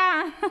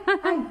tinda.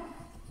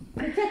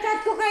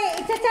 Itchat ko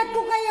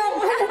kayo.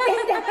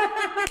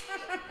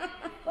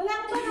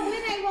 Wala ko pa nang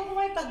naiwan ko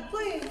may bag ko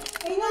eh.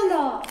 Ay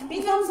wala.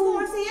 Biglang ko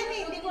kasi yan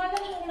eh. Hindi ko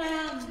alam kung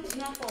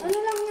nako. Ano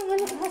lang yung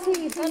ano ko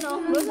kasi.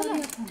 Ano?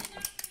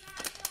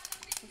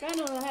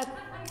 Kano lahat?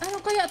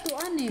 Ano kaya to, 6?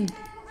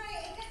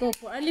 To,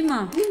 5.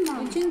 25.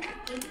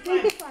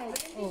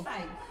 Oh.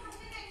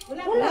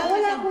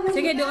 Wala ko.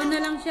 Sige, doon na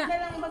lang siya.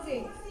 Wala lang bag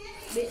eh.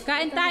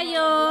 Kain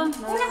tayo.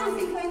 Wala kang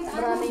 50.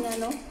 Maraming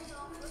ano?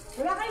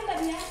 Wala kayong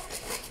bag niya?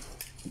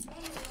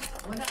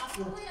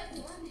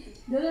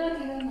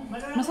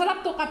 Masarap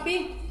to, kape.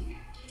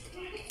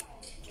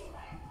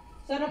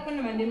 Sarap pa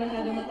naman, di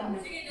masyado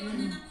matamis.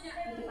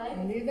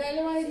 Hindi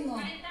dalawahin mo.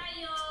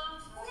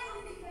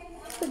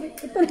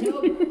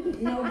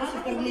 Inaubos sa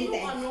paglita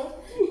eh.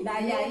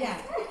 Daya.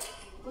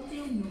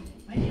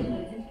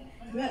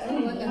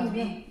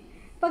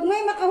 Pag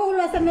may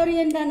makahula sa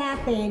merienda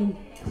natin.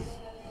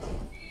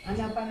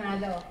 Ano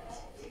panalo?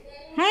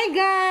 Hi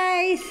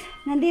guys!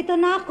 Nandito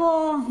na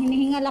ako.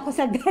 Hinihingal ako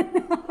sa gana.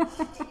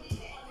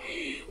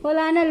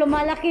 Wala na,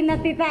 lumalaki na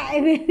Tita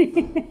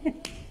Evelyn.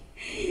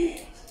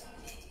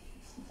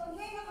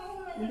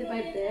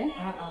 25 te.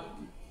 Oo.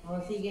 Oh,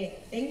 sige.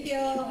 Thank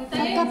you.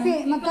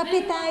 Magkape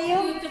tayo.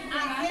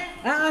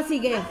 Oo,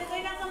 sige.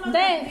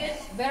 Hindi.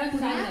 Veron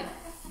channel.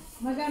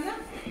 Magana?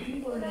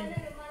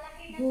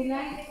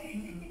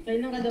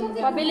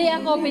 Pabili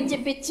ako,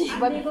 pichi-pichi.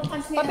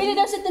 Pabili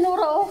daw si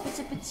Tinura, oh,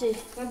 pichi-pichi.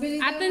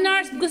 Ate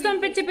Nurse, gusto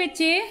mong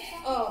pichi-pichi?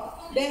 Oh,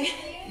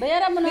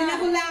 Bayaran mo na.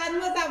 pinakulaan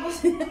mo tapos...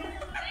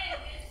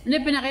 Hindi,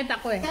 pinakita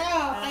ko eh.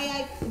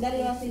 Kaya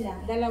dalawa sila.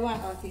 Dalawa.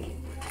 Oh, sige.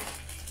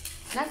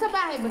 Nasa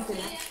bahay ba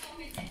sila?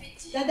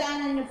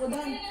 Dadaanan niyo po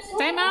doon.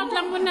 Time out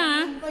lang muna.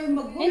 ah. Kayo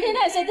mag... Hindi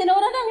na, si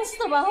Tinura na ang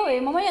trabaho eh.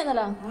 Mamaya na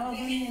lang. Oo,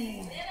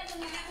 ganyan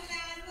na.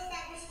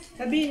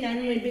 Sabihin na,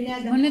 may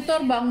binada.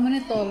 Monitor ba? Ang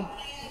monitor.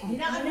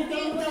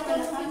 Binakabigyan mo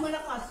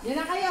malakas. Yan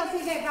na kayo.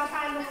 Sige,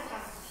 papalo ka.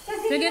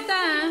 Sige ta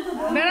ha.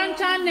 Veron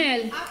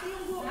channel.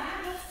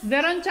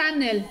 Veron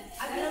channel.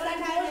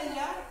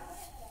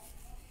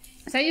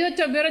 Sa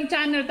YouTube, Veron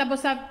channel.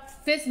 Tapos sa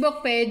Facebook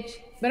page,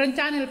 Veron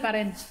channel pa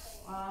rin.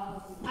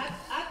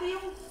 Ate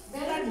yung...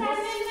 Pero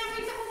channel,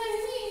 nakita ko kayo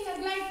ni.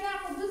 Nag-live na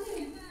ako dun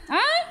eh.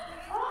 Ha?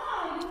 Oo,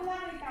 yung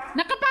nakita.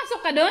 Nakapasok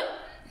ka doon?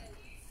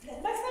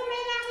 Basta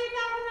may nakita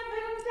ako na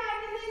Veron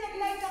channel eh.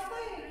 Nag-live ako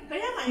eh.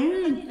 Kaya nga, yun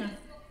kanina.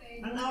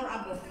 An hour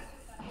ago.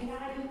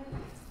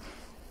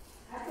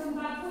 At yung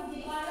bago,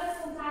 di ko alam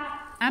kung sa...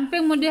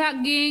 Amping mo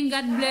dihaging.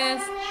 God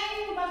bless. Kaya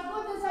yung bago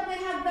dun sa may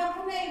hagdan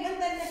ko na eh.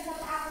 Ganda na sa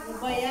taas. Ano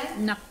ba yan?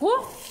 Naku.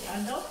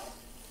 Ano?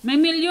 May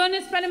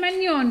milyones pa naman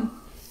yun.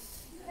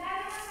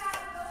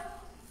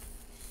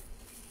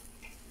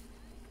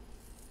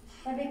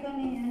 Sabi ko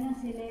ni,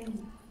 si Len.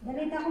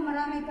 Balita ko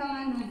marami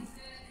kang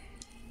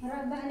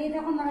balita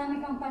ko marami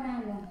kang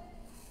panalo.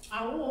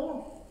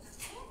 Oo.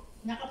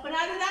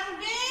 Nakapanalo na ako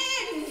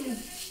din!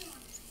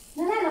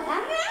 Nanalo ka?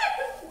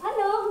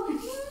 Ano?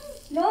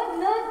 Load.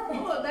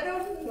 Oo,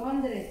 dalawang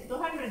 200.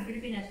 200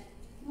 Pilipinas.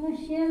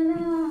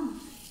 Mashallah.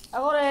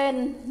 Ako rin.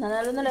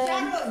 Nanalo na rin.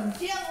 Sharon,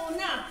 siya ang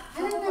una.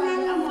 Anong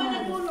nanalo Ako mo? ang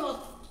nagbunot.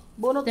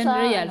 Bunot 10 sa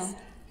reals.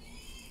 ano.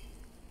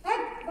 Ay,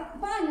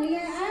 paano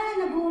yan?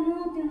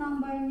 Nabunot yung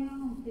number niyo.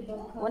 Diba?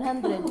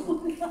 100.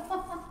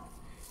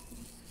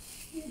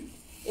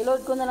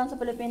 I-load ko na lang sa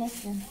Pilipinas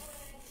yan.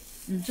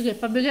 Sige,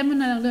 pabigay mo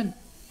na lang doon.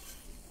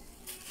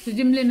 Si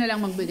Jimlin na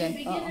lang magbigay.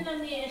 Bigyan na lang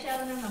ni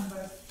Sharon ng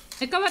number.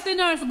 Ikaw, Ate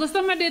Nurse, gusto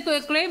mo dito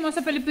i-claim o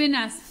sa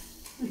Pilipinas?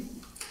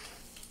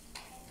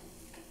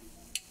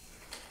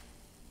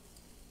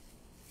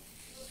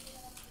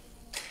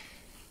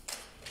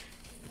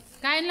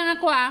 Kain lang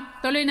ako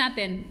ah. Tuloy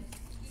natin.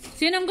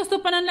 Sinong gusto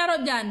pa ng laro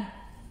dyan?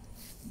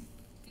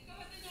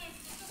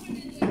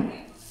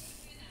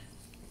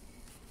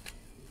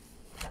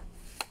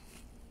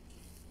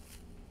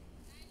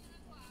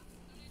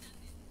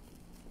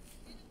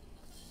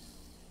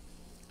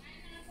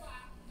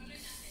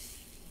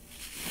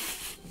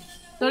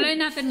 Tuloy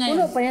natin Puno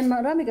ngayon. pa yan.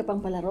 Marami ka pang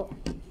palaro.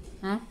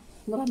 Ha?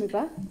 Marami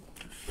pa?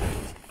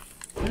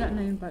 Wala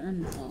na yung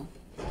ano.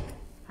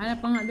 Hanap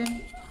pa nga doon.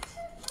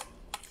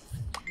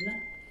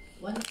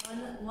 Wala.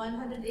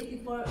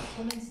 184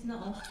 comments na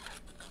oh.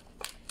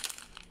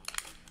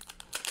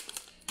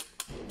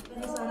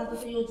 Pero sana to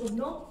sa YouTube,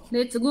 no?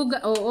 Let's go.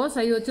 Oo,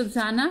 sa YouTube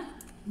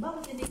sana.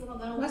 Bakit hindi ko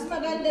mag-ano? Mas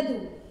maganda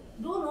doon.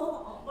 Doon,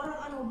 oh. Parang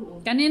ano doon.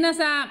 Kanina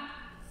sa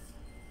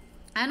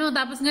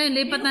tapos ngayon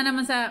lipat na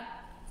naman sa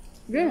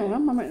Ganyan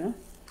lang, mamaya na.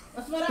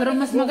 Mas marami. pero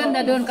mas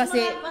maganda doon kasi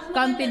Mas maganda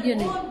counted yun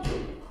eh. doon.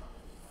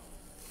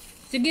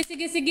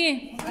 Sige.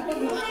 Ako,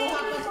 makuha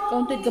pa.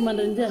 Counted ka man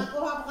rin dyan.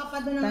 Makuha ka pa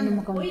doon ng... Paano Uy,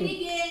 ma-counted?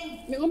 Ligeng!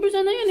 May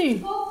umpisa na yun eh.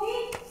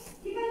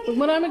 Pag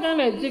marami kang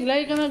live, sige,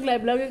 lagi kang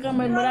nag-live, lagi kang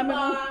marami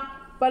kang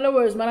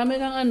followers,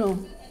 marami kang ano.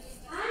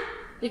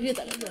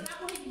 Tikita ka dyan.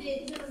 Ako hindi.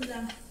 Meron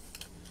lang.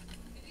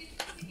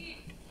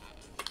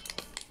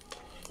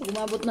 Pag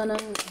umabot na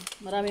ng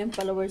marami ang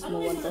followers mo,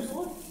 1,000.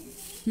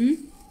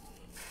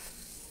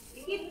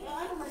 Ikip,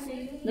 ano man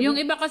yun? Yung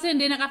iba kasi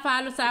hindi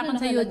naka-follow sa akin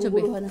sa YouTube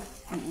eh. Naguguluhan na.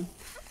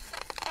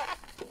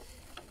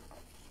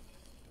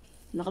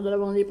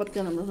 Nakadalawang lipat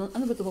ka na.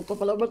 Ano ba ito?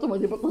 Magpapalaw ba ito?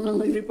 Maglipat na lang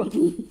naglipat.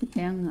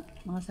 Kaya nga,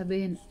 mga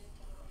sabihin.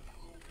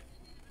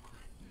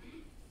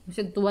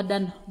 Masig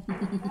tuwadan.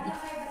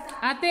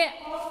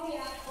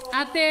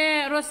 Ate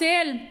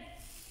Rosel.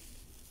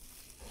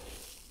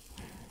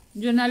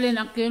 Junalin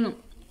Aquino.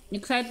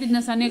 Excited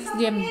na sa next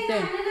game. Te.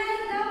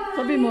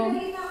 Sabi mo,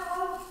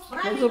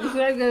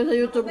 mag-subscribe kayo sa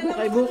YouTube ko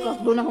kay bukas.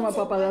 Doon ako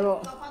mapapalaro.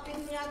 Kapatid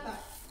mo yata.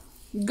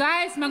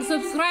 Guys,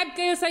 mag-subscribe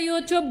kayo sa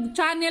YouTube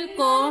channel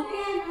ko.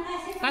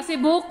 Kasi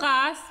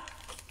bukas,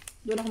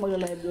 Doon ako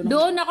magla-live.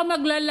 doon ako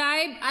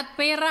magla-live at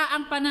pera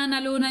ang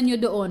pananalunan nyo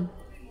doon.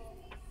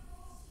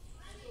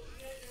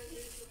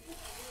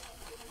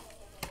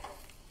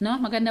 No?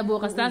 Maganda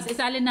bukas. Tapos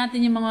isalin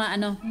natin yung mga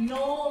ano.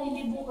 No,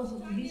 hindi bukas.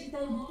 Busy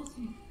tayo bukas.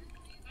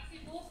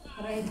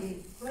 Friday.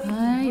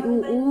 Ay,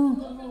 oo.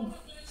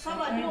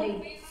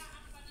 Sabado.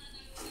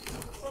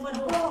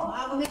 Sabado.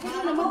 Bago May kasi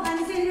na mo,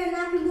 cancel yun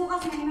namin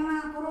bukas. May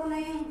mga corona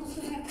yung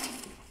customer.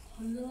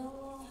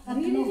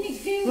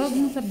 Huwag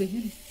mo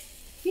sabihin.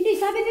 Hindi,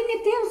 sabi din ni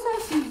Tel sa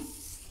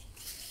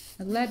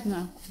Nag-live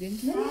nga ako din.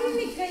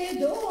 Narinig kayo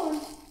doon.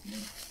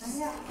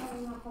 Kaya ako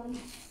nga po.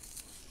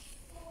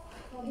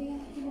 Sabi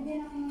na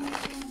ako ng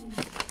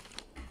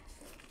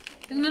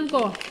Tingnan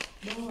ko.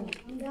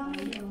 ang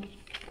dami daw.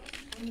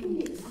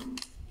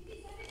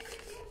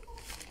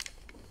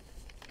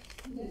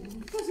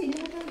 Kasi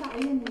nakatanda ko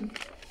yun.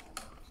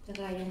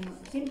 Tsaka yung,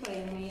 siyempre,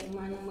 yung may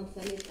umanang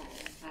magsalita.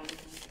 Sabi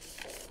ko.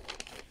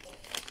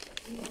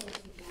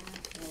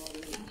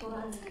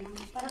 Natural na lang.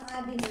 Parang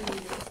abi na lang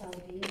yung sabi.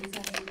 Yung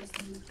sabi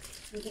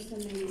gusto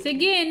na yun.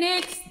 Sige,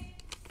 next.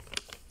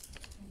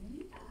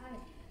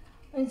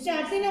 Ang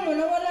siya, tinan mo,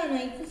 nawala na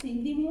eh, kasi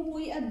hindi mo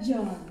ko i-add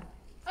dyan.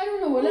 Ano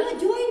na wala? Wala,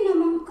 join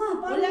naman ka.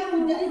 Wala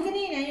mo, dahil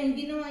kanina yung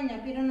ginawa niya,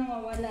 pero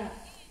nawawala.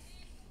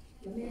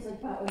 Kami sa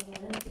paon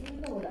na. Ano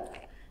na wala?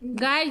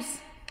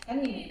 Guys,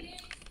 Kanina.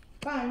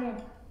 Paano?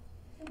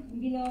 Yung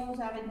ginawa mo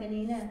sa akin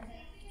kanina.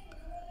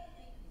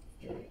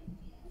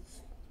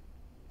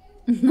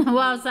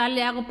 wow,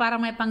 sali ako para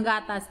may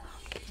panggatas.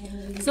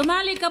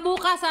 Sumali ka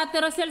bukas, Ate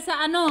Rosel,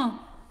 sa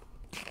ano?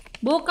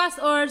 Bukas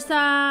or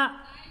sa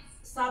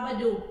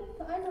Sabado.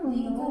 Paano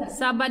mo wala?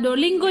 Sabado?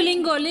 Linggo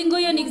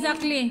yun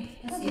exactly.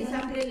 Kasi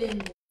sa Krillin,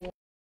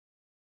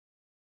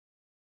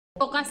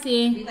 O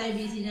kasi, hindi tayo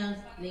busy ng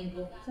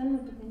linggo.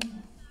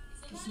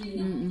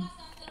 mm.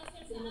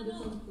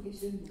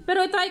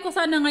 Pero try ko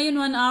sana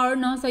ngayon 1 hour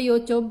no sa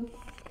YouTube.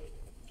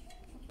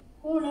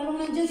 Oh, lalong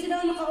nandyan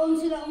sila, naka-on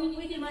sila.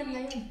 Pwede man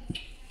ngayon.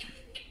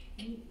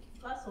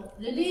 Kaso,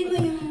 Hindi mo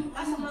yung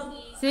kaso mag...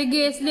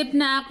 Sige, sleep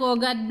na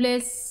ako. God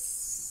bless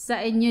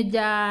sa inyo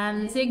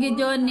dyan. Sige,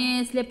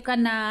 Johnny, sleep ka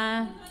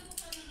na.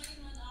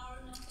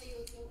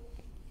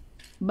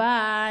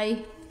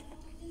 Bye.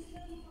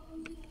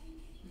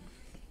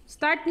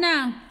 Start na.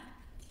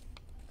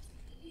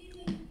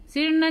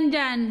 Sino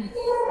nandyan?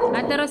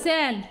 Ate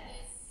Rosel.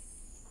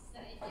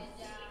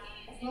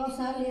 oh,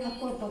 sali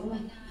ako pag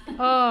may.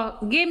 Oh,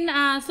 game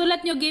na. Sulat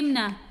nyo game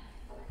na.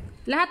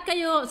 Lahat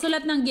kayo,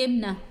 sulat ng game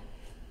na.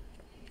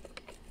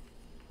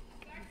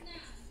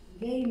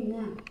 Game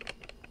na.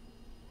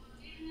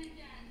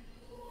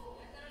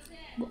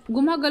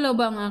 Gumagalaw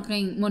ba ang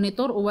aking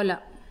monitor o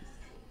wala?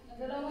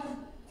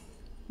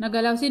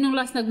 Nagalaw. Sinong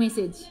last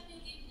nag-message?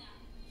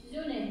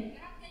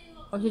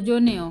 O si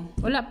Johnny, oh.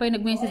 Wala pa yung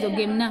nag-message o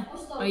game na.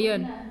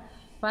 Ayun.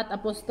 Pat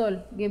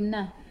Apostol. Game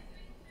na.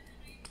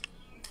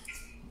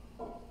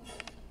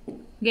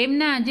 Game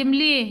na. Jim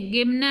Lee.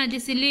 Game na.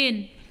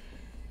 Jesseline.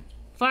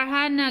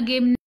 Farhana.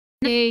 Game na.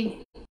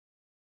 Okay.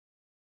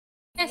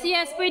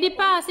 Yes. Pwede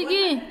pa.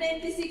 Sige.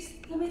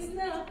 96 comments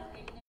na.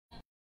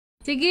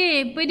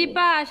 Sige. Pwede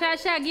pa.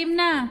 Shasha. Game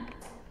na.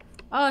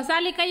 Oh,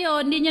 sali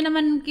kayo. Hindi nyo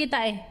naman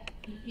kita eh.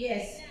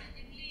 Yes.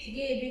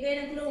 Sige, bigay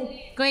ng clue.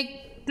 Quick.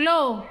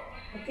 Clue.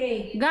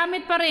 Okay.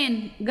 Gamit pa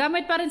rin.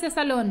 Gamit pa rin sa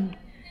salon.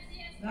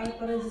 Gamit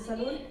pa rin sa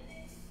salon.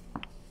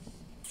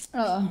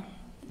 Oo.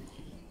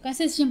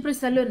 Kasi siyempre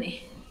salon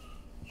eh.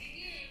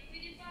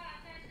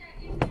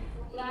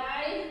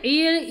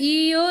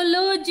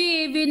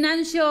 Eulogy,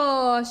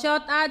 Venancio.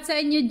 Shout out sa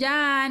inyo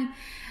dyan.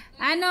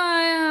 Ano,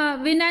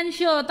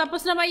 Venancio,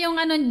 tapos na ba yung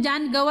ano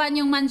dyan, gawa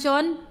niyong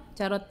mansion?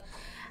 Charot.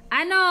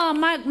 Ano,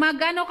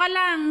 mag-ano ka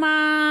lang,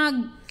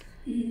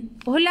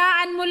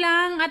 hulaan mo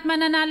lang at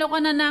mananalo ka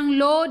na ng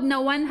load na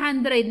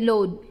 100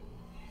 load.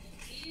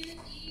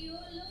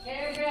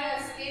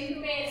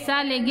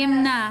 Sali,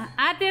 game na.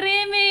 Ate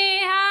Remy,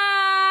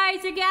 hi!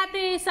 Sige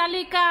ate,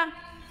 sali ka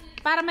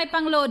para may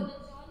pang-load.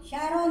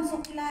 Sharon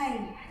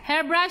Suklay.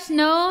 Hairbrush,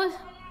 no?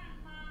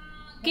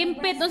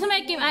 Kimpit. O sa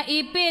may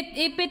ipit.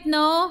 Ipit,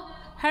 no?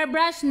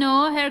 Hairbrush,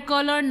 no? Hair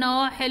color,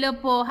 no? Hello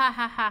po. Ha,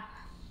 ha, ha.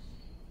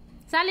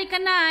 Sali ka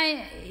na,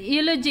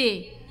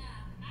 Eulogy.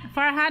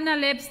 Farhana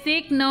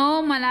lipstick,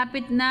 no?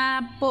 Malapit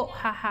na po.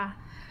 Ha, ha.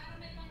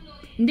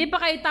 Hindi pa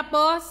kayo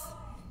tapos?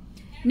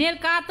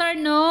 Nail cutter,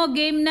 no?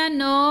 Game na,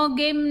 no?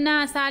 Game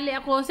na. Sali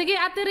ako. Sige,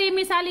 Ate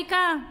Remy, sali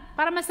ka.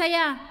 Para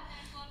masaya.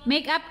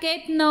 Makeup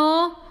kit,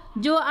 no?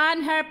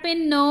 Joanne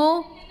hairpin,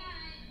 no?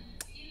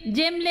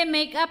 Jimly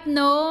makeup,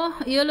 no?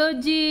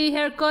 Eulogy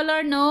hair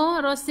color,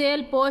 no?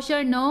 Rosel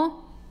posher,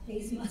 no?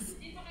 Face mask.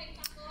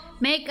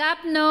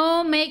 Makeup,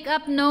 no?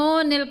 Makeup,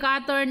 no? Nail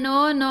cutter,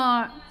 no?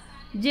 No.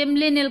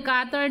 Jimly nail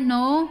cutter,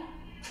 no?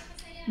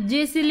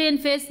 Jesseline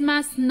face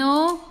mask,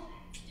 no?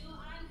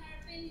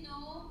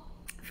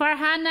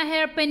 Farhana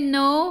hairpin,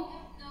 no?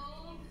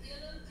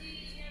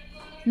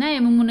 Nay,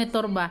 mong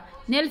monitor ba?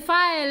 Nail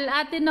file,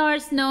 Ate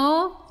Nors,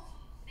 no?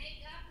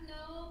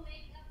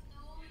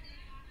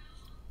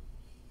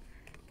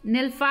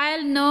 Nail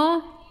file,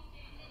 no?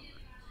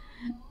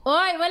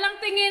 Oy, walang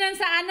tinginan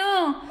sa ano.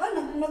 Oh,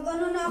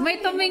 nag-ano na ako. May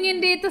tumingin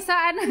dito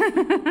sa ano.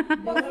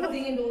 Bawal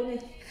tingin doon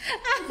eh.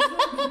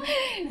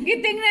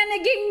 Giting na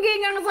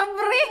nagingging ang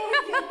sobre.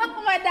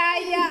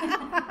 Madaya.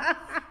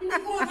 Hindi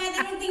ko makita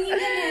ng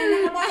tinginan eh.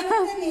 Nakabalot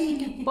yan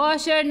eh.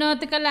 Posture, no?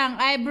 Tika lang.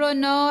 Eyebrow,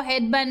 no?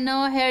 Headband,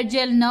 no? Hair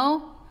gel,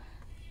 no?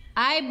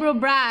 Eyebrow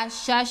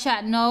brush.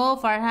 Shasha, no?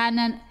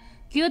 Farhana.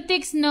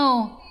 Cutics,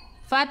 no?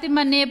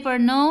 Fatima Nipper,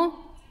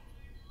 no?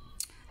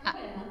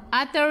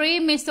 Ate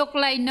Remy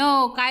Suklay,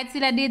 no? Kahit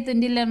sila dito,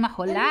 hindi lang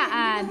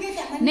mahulaan.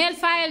 Nail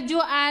file,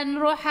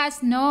 Joanne Rojas,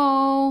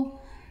 no?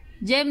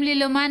 Jemly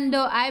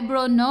Lumando,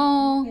 eyebrow,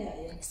 no.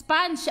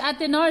 Sponge,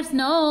 Ate Nors,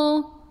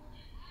 no.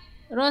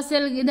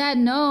 Rosel Gidad,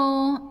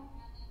 no.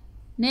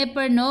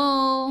 Nepper, no.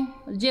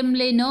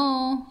 Jemly, no.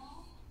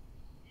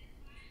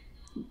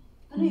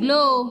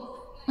 Glow.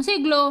 Ano si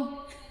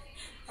glow?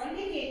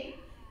 Pangkikit.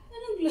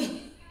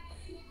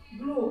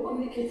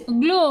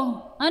 Glow.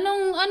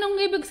 Anong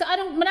ibig sa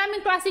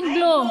maraming klaseng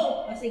glow.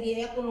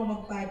 Sige, ako nung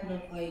mag-type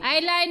ng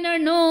Eyeliner,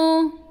 no.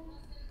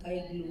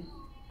 eye glue.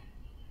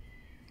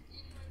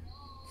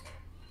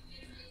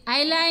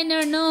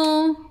 Eyeliner, no.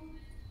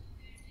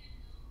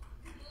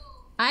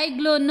 Eye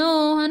glow,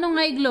 no. Anong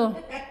eye glow?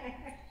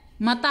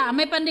 Mata.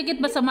 May pandikit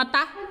ba sa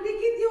mata?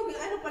 Pangkikit yung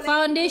ano pala.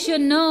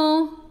 Foundation, no.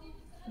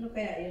 Ano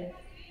kaya yun?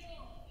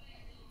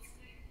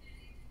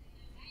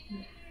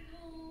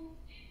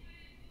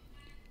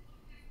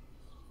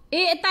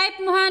 I-type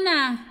mo,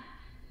 Hana.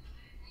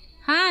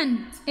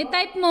 Han,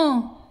 i-type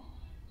mo.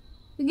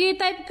 Sige,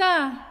 type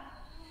ka.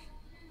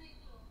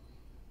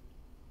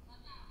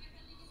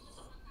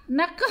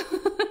 Nako.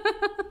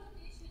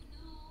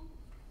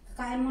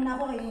 Kain muna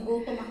ako, yung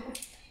gutom ako.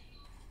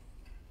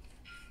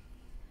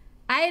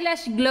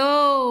 Eyelash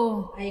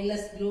glow.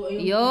 Eyelash glue.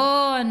 Ayun.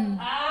 Yon.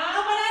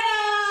 Banana!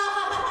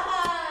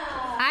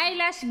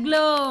 Eyelash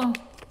glow.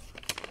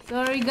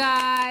 Sorry,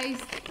 guys.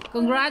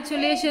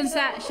 Congratulations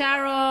sa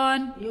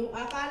Sharon. Yung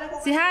akala ko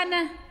Si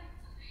Hana.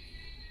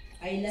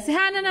 eyelash. Si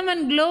Hana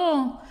naman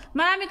glow.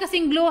 Marami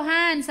kasing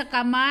glowhan sa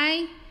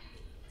kamay,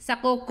 sa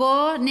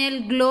kuko,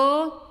 nail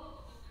glow,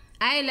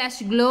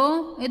 eyelash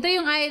glow. Ito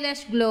yung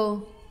eyelash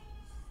glow.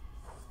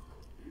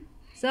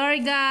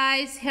 Sorry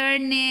guys,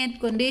 hairnet,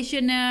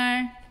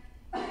 conditioner.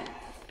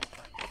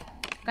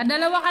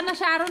 Kadalawa ka na,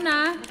 Sharon,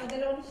 ha?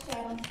 Nakadalawa na si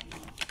Sharon.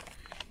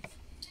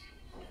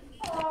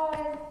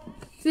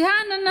 Si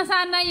Hana na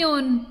sana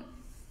yun.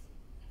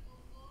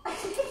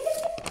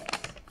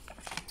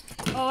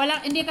 Oh,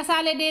 hindi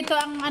kasali dito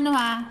ang ano,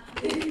 ha?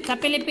 Sa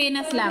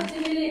Pilipinas lang.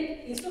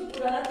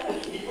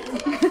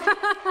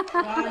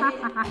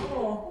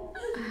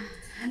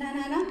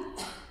 Ano?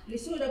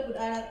 Lisod na po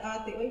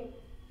ate, oy.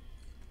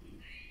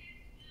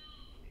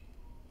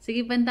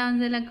 Sige, pantaon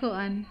sa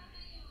lagkuan.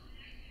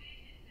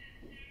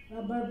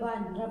 Rubber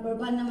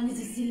band naman ni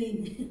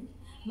Cecilin.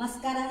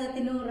 Mascara sa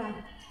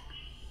tinura.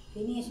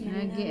 Finish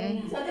na. Lagi ay.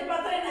 Sa ti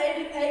patay na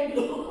eye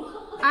glue.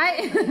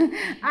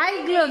 Ay,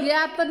 glove.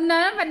 Yatod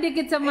na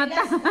pandikit sa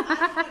mata.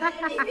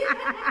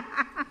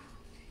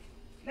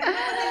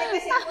 Nagpapadali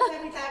kasi ako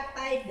sa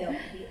type daw.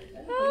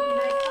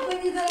 Ako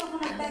hindi daw ako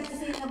nag-type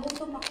kasi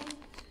nagutom ako.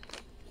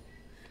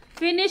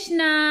 Finish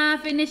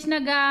na,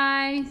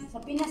 guys. Sa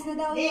Pinas na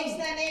daw Next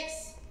yun. na, next.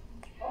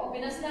 Oh,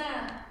 Pinas na.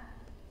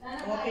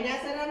 O,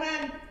 pinasa naman.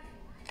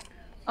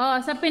 Oh,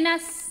 sa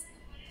Pinas.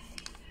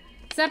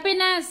 Sa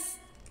Pinas,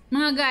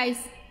 mga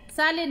guys,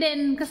 sali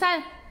din.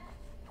 Kasali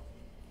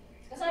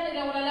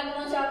lang, wala lang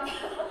ng shop.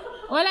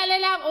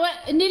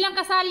 Hindi lang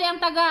kasali ang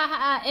taga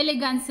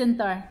Elegance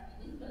Center.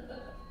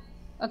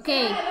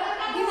 Okay.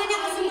 Hindi man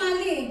ako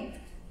sumali.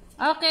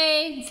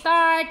 Okay,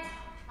 start.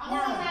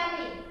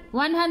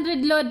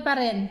 100 load pa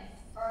rin.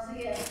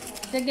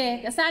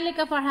 Sige, kasali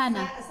ka,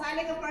 Farhana.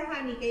 Sali ka for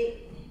honey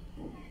kay...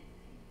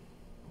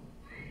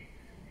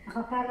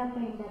 Nakakalat pa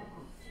yung bata.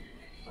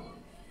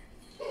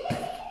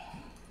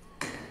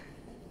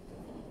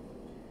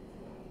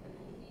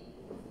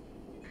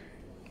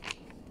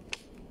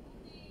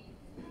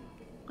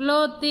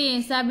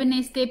 Clothing, sabi ni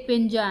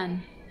Stephen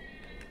dyan.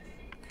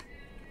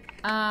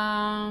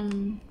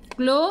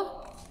 Glue?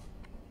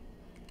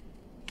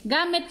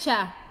 Gamit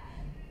siya.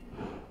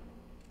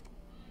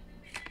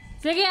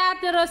 Sige,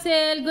 Ate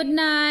Rosel, good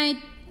night.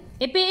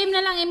 I-PM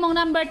na lang imong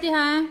number ti,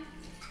 ha?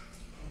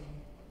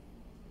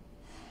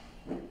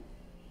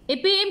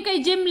 I-PM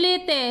kay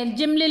Jimly, te.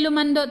 Jimly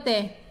Lumando,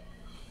 te.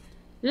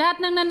 Lahat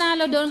ng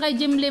nanalo doon kay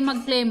Jimly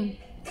mag-claim.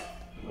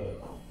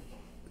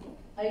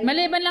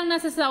 Maliban lang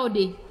nasa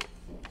Saudi.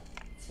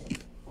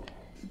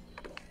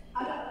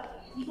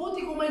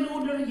 Buti ko may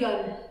noodle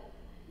yan.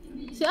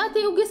 Si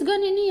Ate Ugis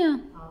ganin niya.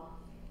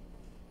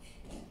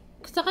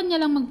 Sa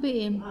kanya lang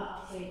mag-PM.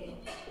 Okay.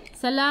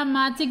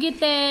 Salamat. Sige,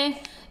 te.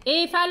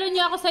 I-follow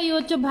niyo ako sa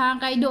YouTube, ha?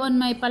 Kaya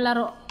doon may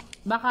palaro.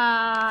 Baka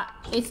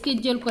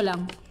i-schedule ko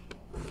lang.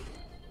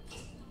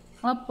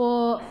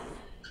 Opo.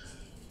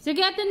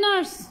 Sige, Ate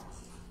Nurse.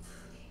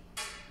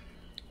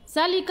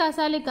 Sali ka.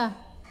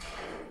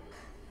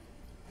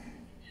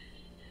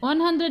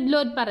 100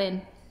 load pa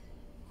rin.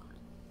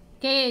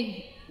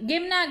 Okay.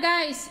 Game na,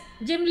 guys.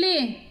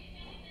 Jimly.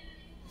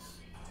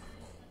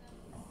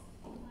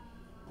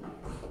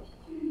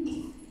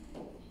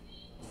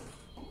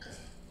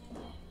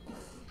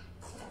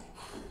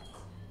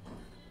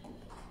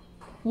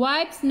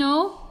 Wipes,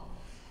 no?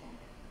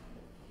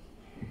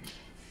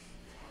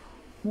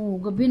 Oh,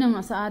 gabi na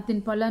nga sa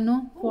atin pala,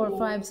 no? 4,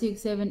 5, 6,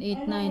 7,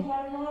 8, 9.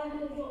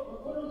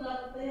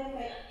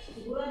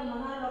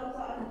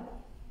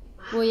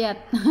 Puyat.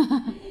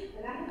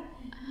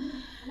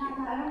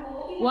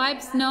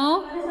 Wipes,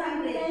 no?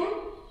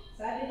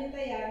 Sabi ni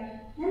Tayan,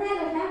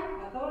 Nanalo na?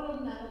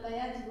 matulog na ako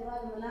Tayan,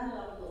 sigurado manalo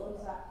ako doon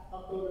sa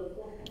pagtulog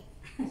ko.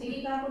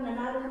 Sige ka ako,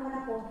 nanalo naman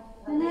ako.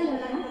 Nanalo Wala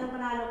ka? naman ang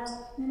panalo ko.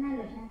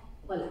 Nanalo siya.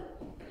 Wala.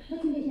 Ba't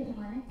hindi siya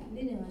sumali?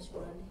 Hindi naman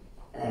siya.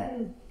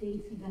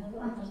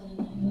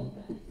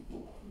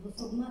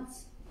 Busog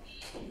mats.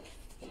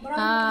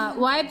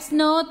 Wipes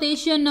no,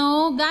 tissue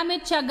no.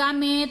 Gamit siya,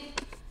 gamit.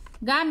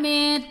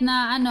 Gamit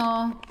na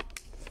ano.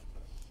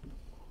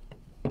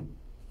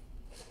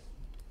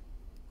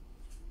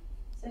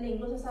 Sa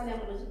linggo, sasali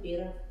ako doon sa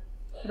pira.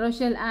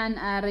 Rochelle Ann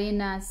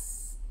Arenas.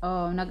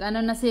 Oh,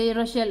 nag-ano na si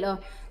Rochelle, oh.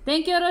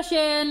 Thank you,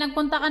 Rochelle.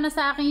 Nagpunta ka na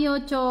sa aking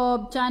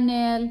YouTube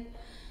channel.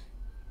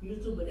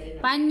 YouTube ba dahil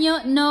na? Panyo,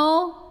 no.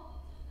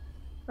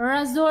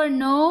 Razor,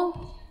 no.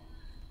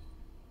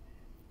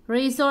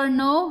 Razor,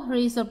 no.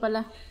 Razor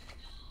pala.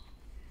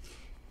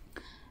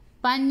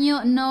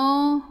 Panyo, no.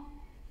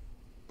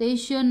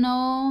 Tissue,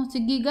 no.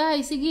 Sige,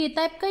 guys. Sige,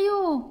 type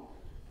kayo.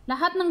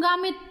 Lahat ng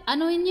gamit,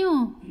 anuhin nyo.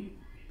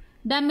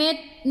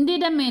 Damit, hindi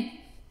damit.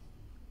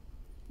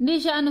 Hindi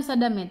siya ano sa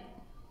damit.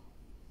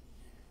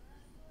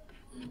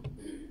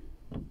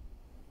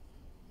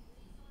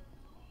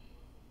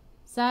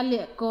 Sali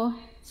ako.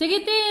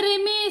 Sige, te,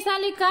 Remy,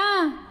 sali ka.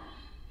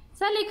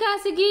 Sali ka,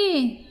 sige.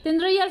 10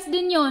 reals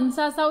din yon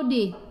sa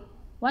Saudi.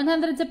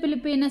 100 sa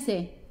Pilipinas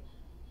eh.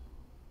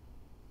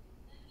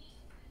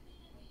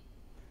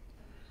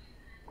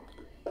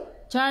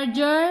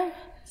 Charger,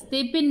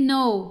 Stephen,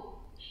 no.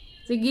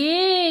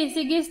 Sige,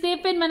 sige,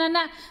 Stephen,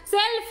 manana.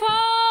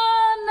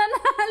 Cellphone!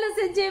 Nanalo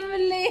si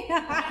Jimly.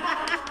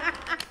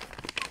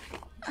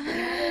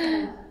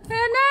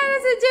 Nanalo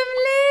si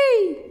Jimly.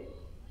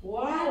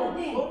 Wow!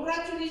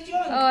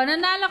 Congratulations! Oh,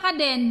 nanalo ka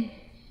din.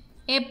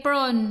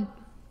 Apron.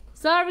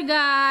 Sorry,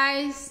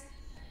 guys.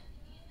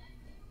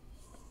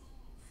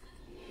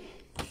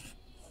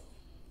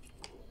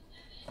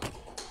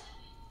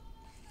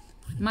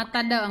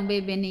 Mata daw ang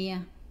bebe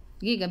niya.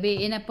 Gi,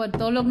 gabi na po.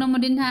 Tulog na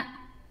mo din ha.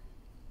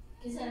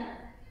 Kisa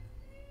na.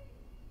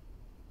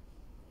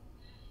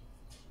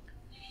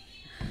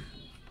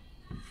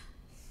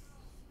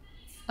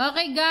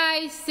 Okay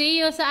guys,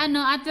 see you sa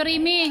ano, Ate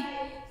Remy.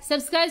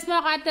 Subscribe mo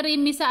ka Ate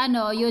Remy sa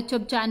ano,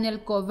 YouTube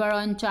channel ko,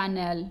 Veron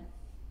channel.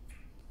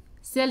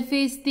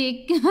 Selfie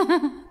stick.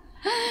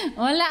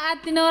 Wala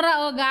Ate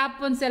Nora o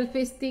gapon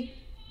selfie stick.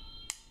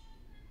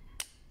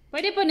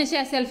 Pwede po na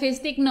siya selfie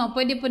stick no,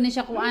 pwede po na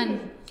siya kuan.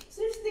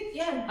 Selfie stick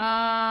yan.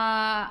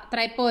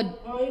 Tripod.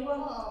 Oh, iba.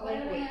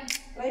 Tripod.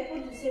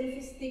 Tripod,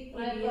 selfie stick.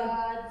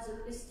 Tripod,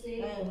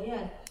 selfie Ayun,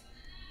 yan.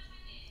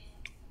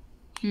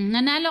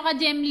 Nanalo ka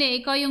Jemle,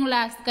 ikaw yung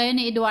last, kayo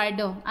ni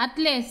Eduardo. At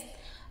least,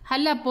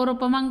 hala, puro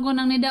pamangko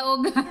ng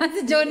nidaog.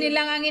 Si Johnny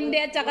lang ang hindi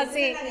at saka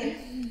si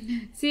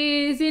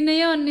sino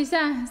yun?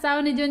 Isa,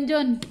 asawa ni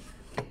John.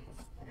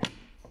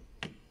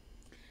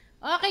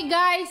 Okay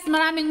guys,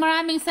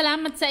 maraming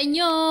salamat sa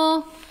inyo.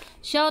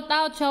 Shout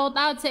out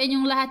sa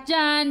inyong lahat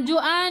dyan.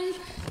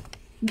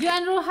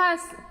 Juan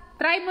Rojas,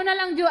 try mo na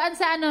lang Juan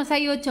sa ano, sa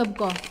YouTube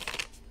ko.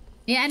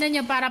 Ano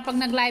nyo, para pag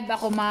nag-live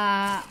ako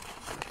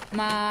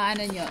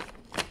ano nyo,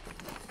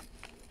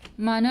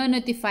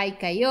 mano-notify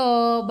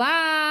kayo.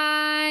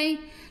 Bye!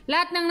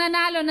 Lahat ng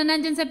nanalo na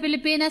nandyan sa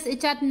Pilipinas,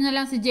 i-chat nyo na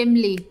lang si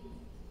Jemly.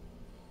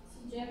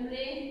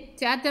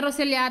 Si Ate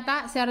Rosel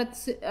yata. Si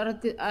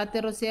Ate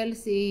Rosel,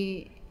 si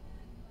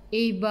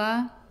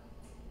Eva.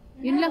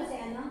 Yun lang.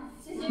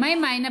 May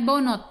na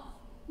bonot.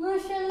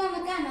 Mashallah,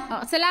 magkano?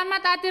 Oh,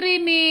 salamat Ate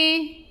Remy.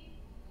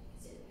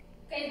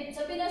 Kay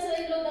sa Pinas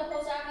i-load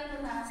ako sa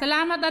akin na.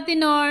 Salamat Ate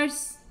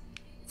Nors.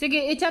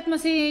 Sige, i-chat mo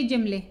si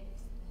Jemly.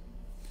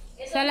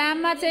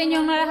 Salamat sa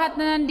inyong lahat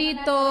na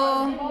nandito.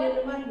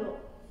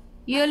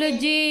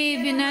 Eulogy,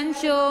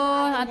 Venancio,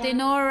 Ate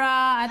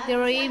Nora, Ate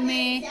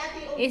Remy,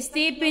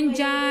 Stephen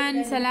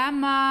Jan,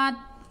 salamat.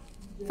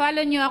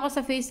 Follow nyo ako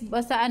sa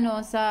Facebook,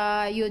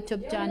 sa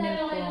YouTube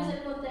channel ko.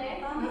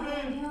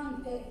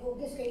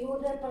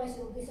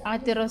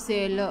 Ate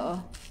Roselo, oh.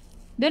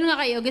 Doon nga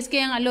kayo, guys,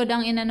 kaya nga load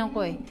ang inanong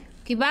ko eh.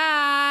 Okay,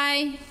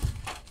 bye!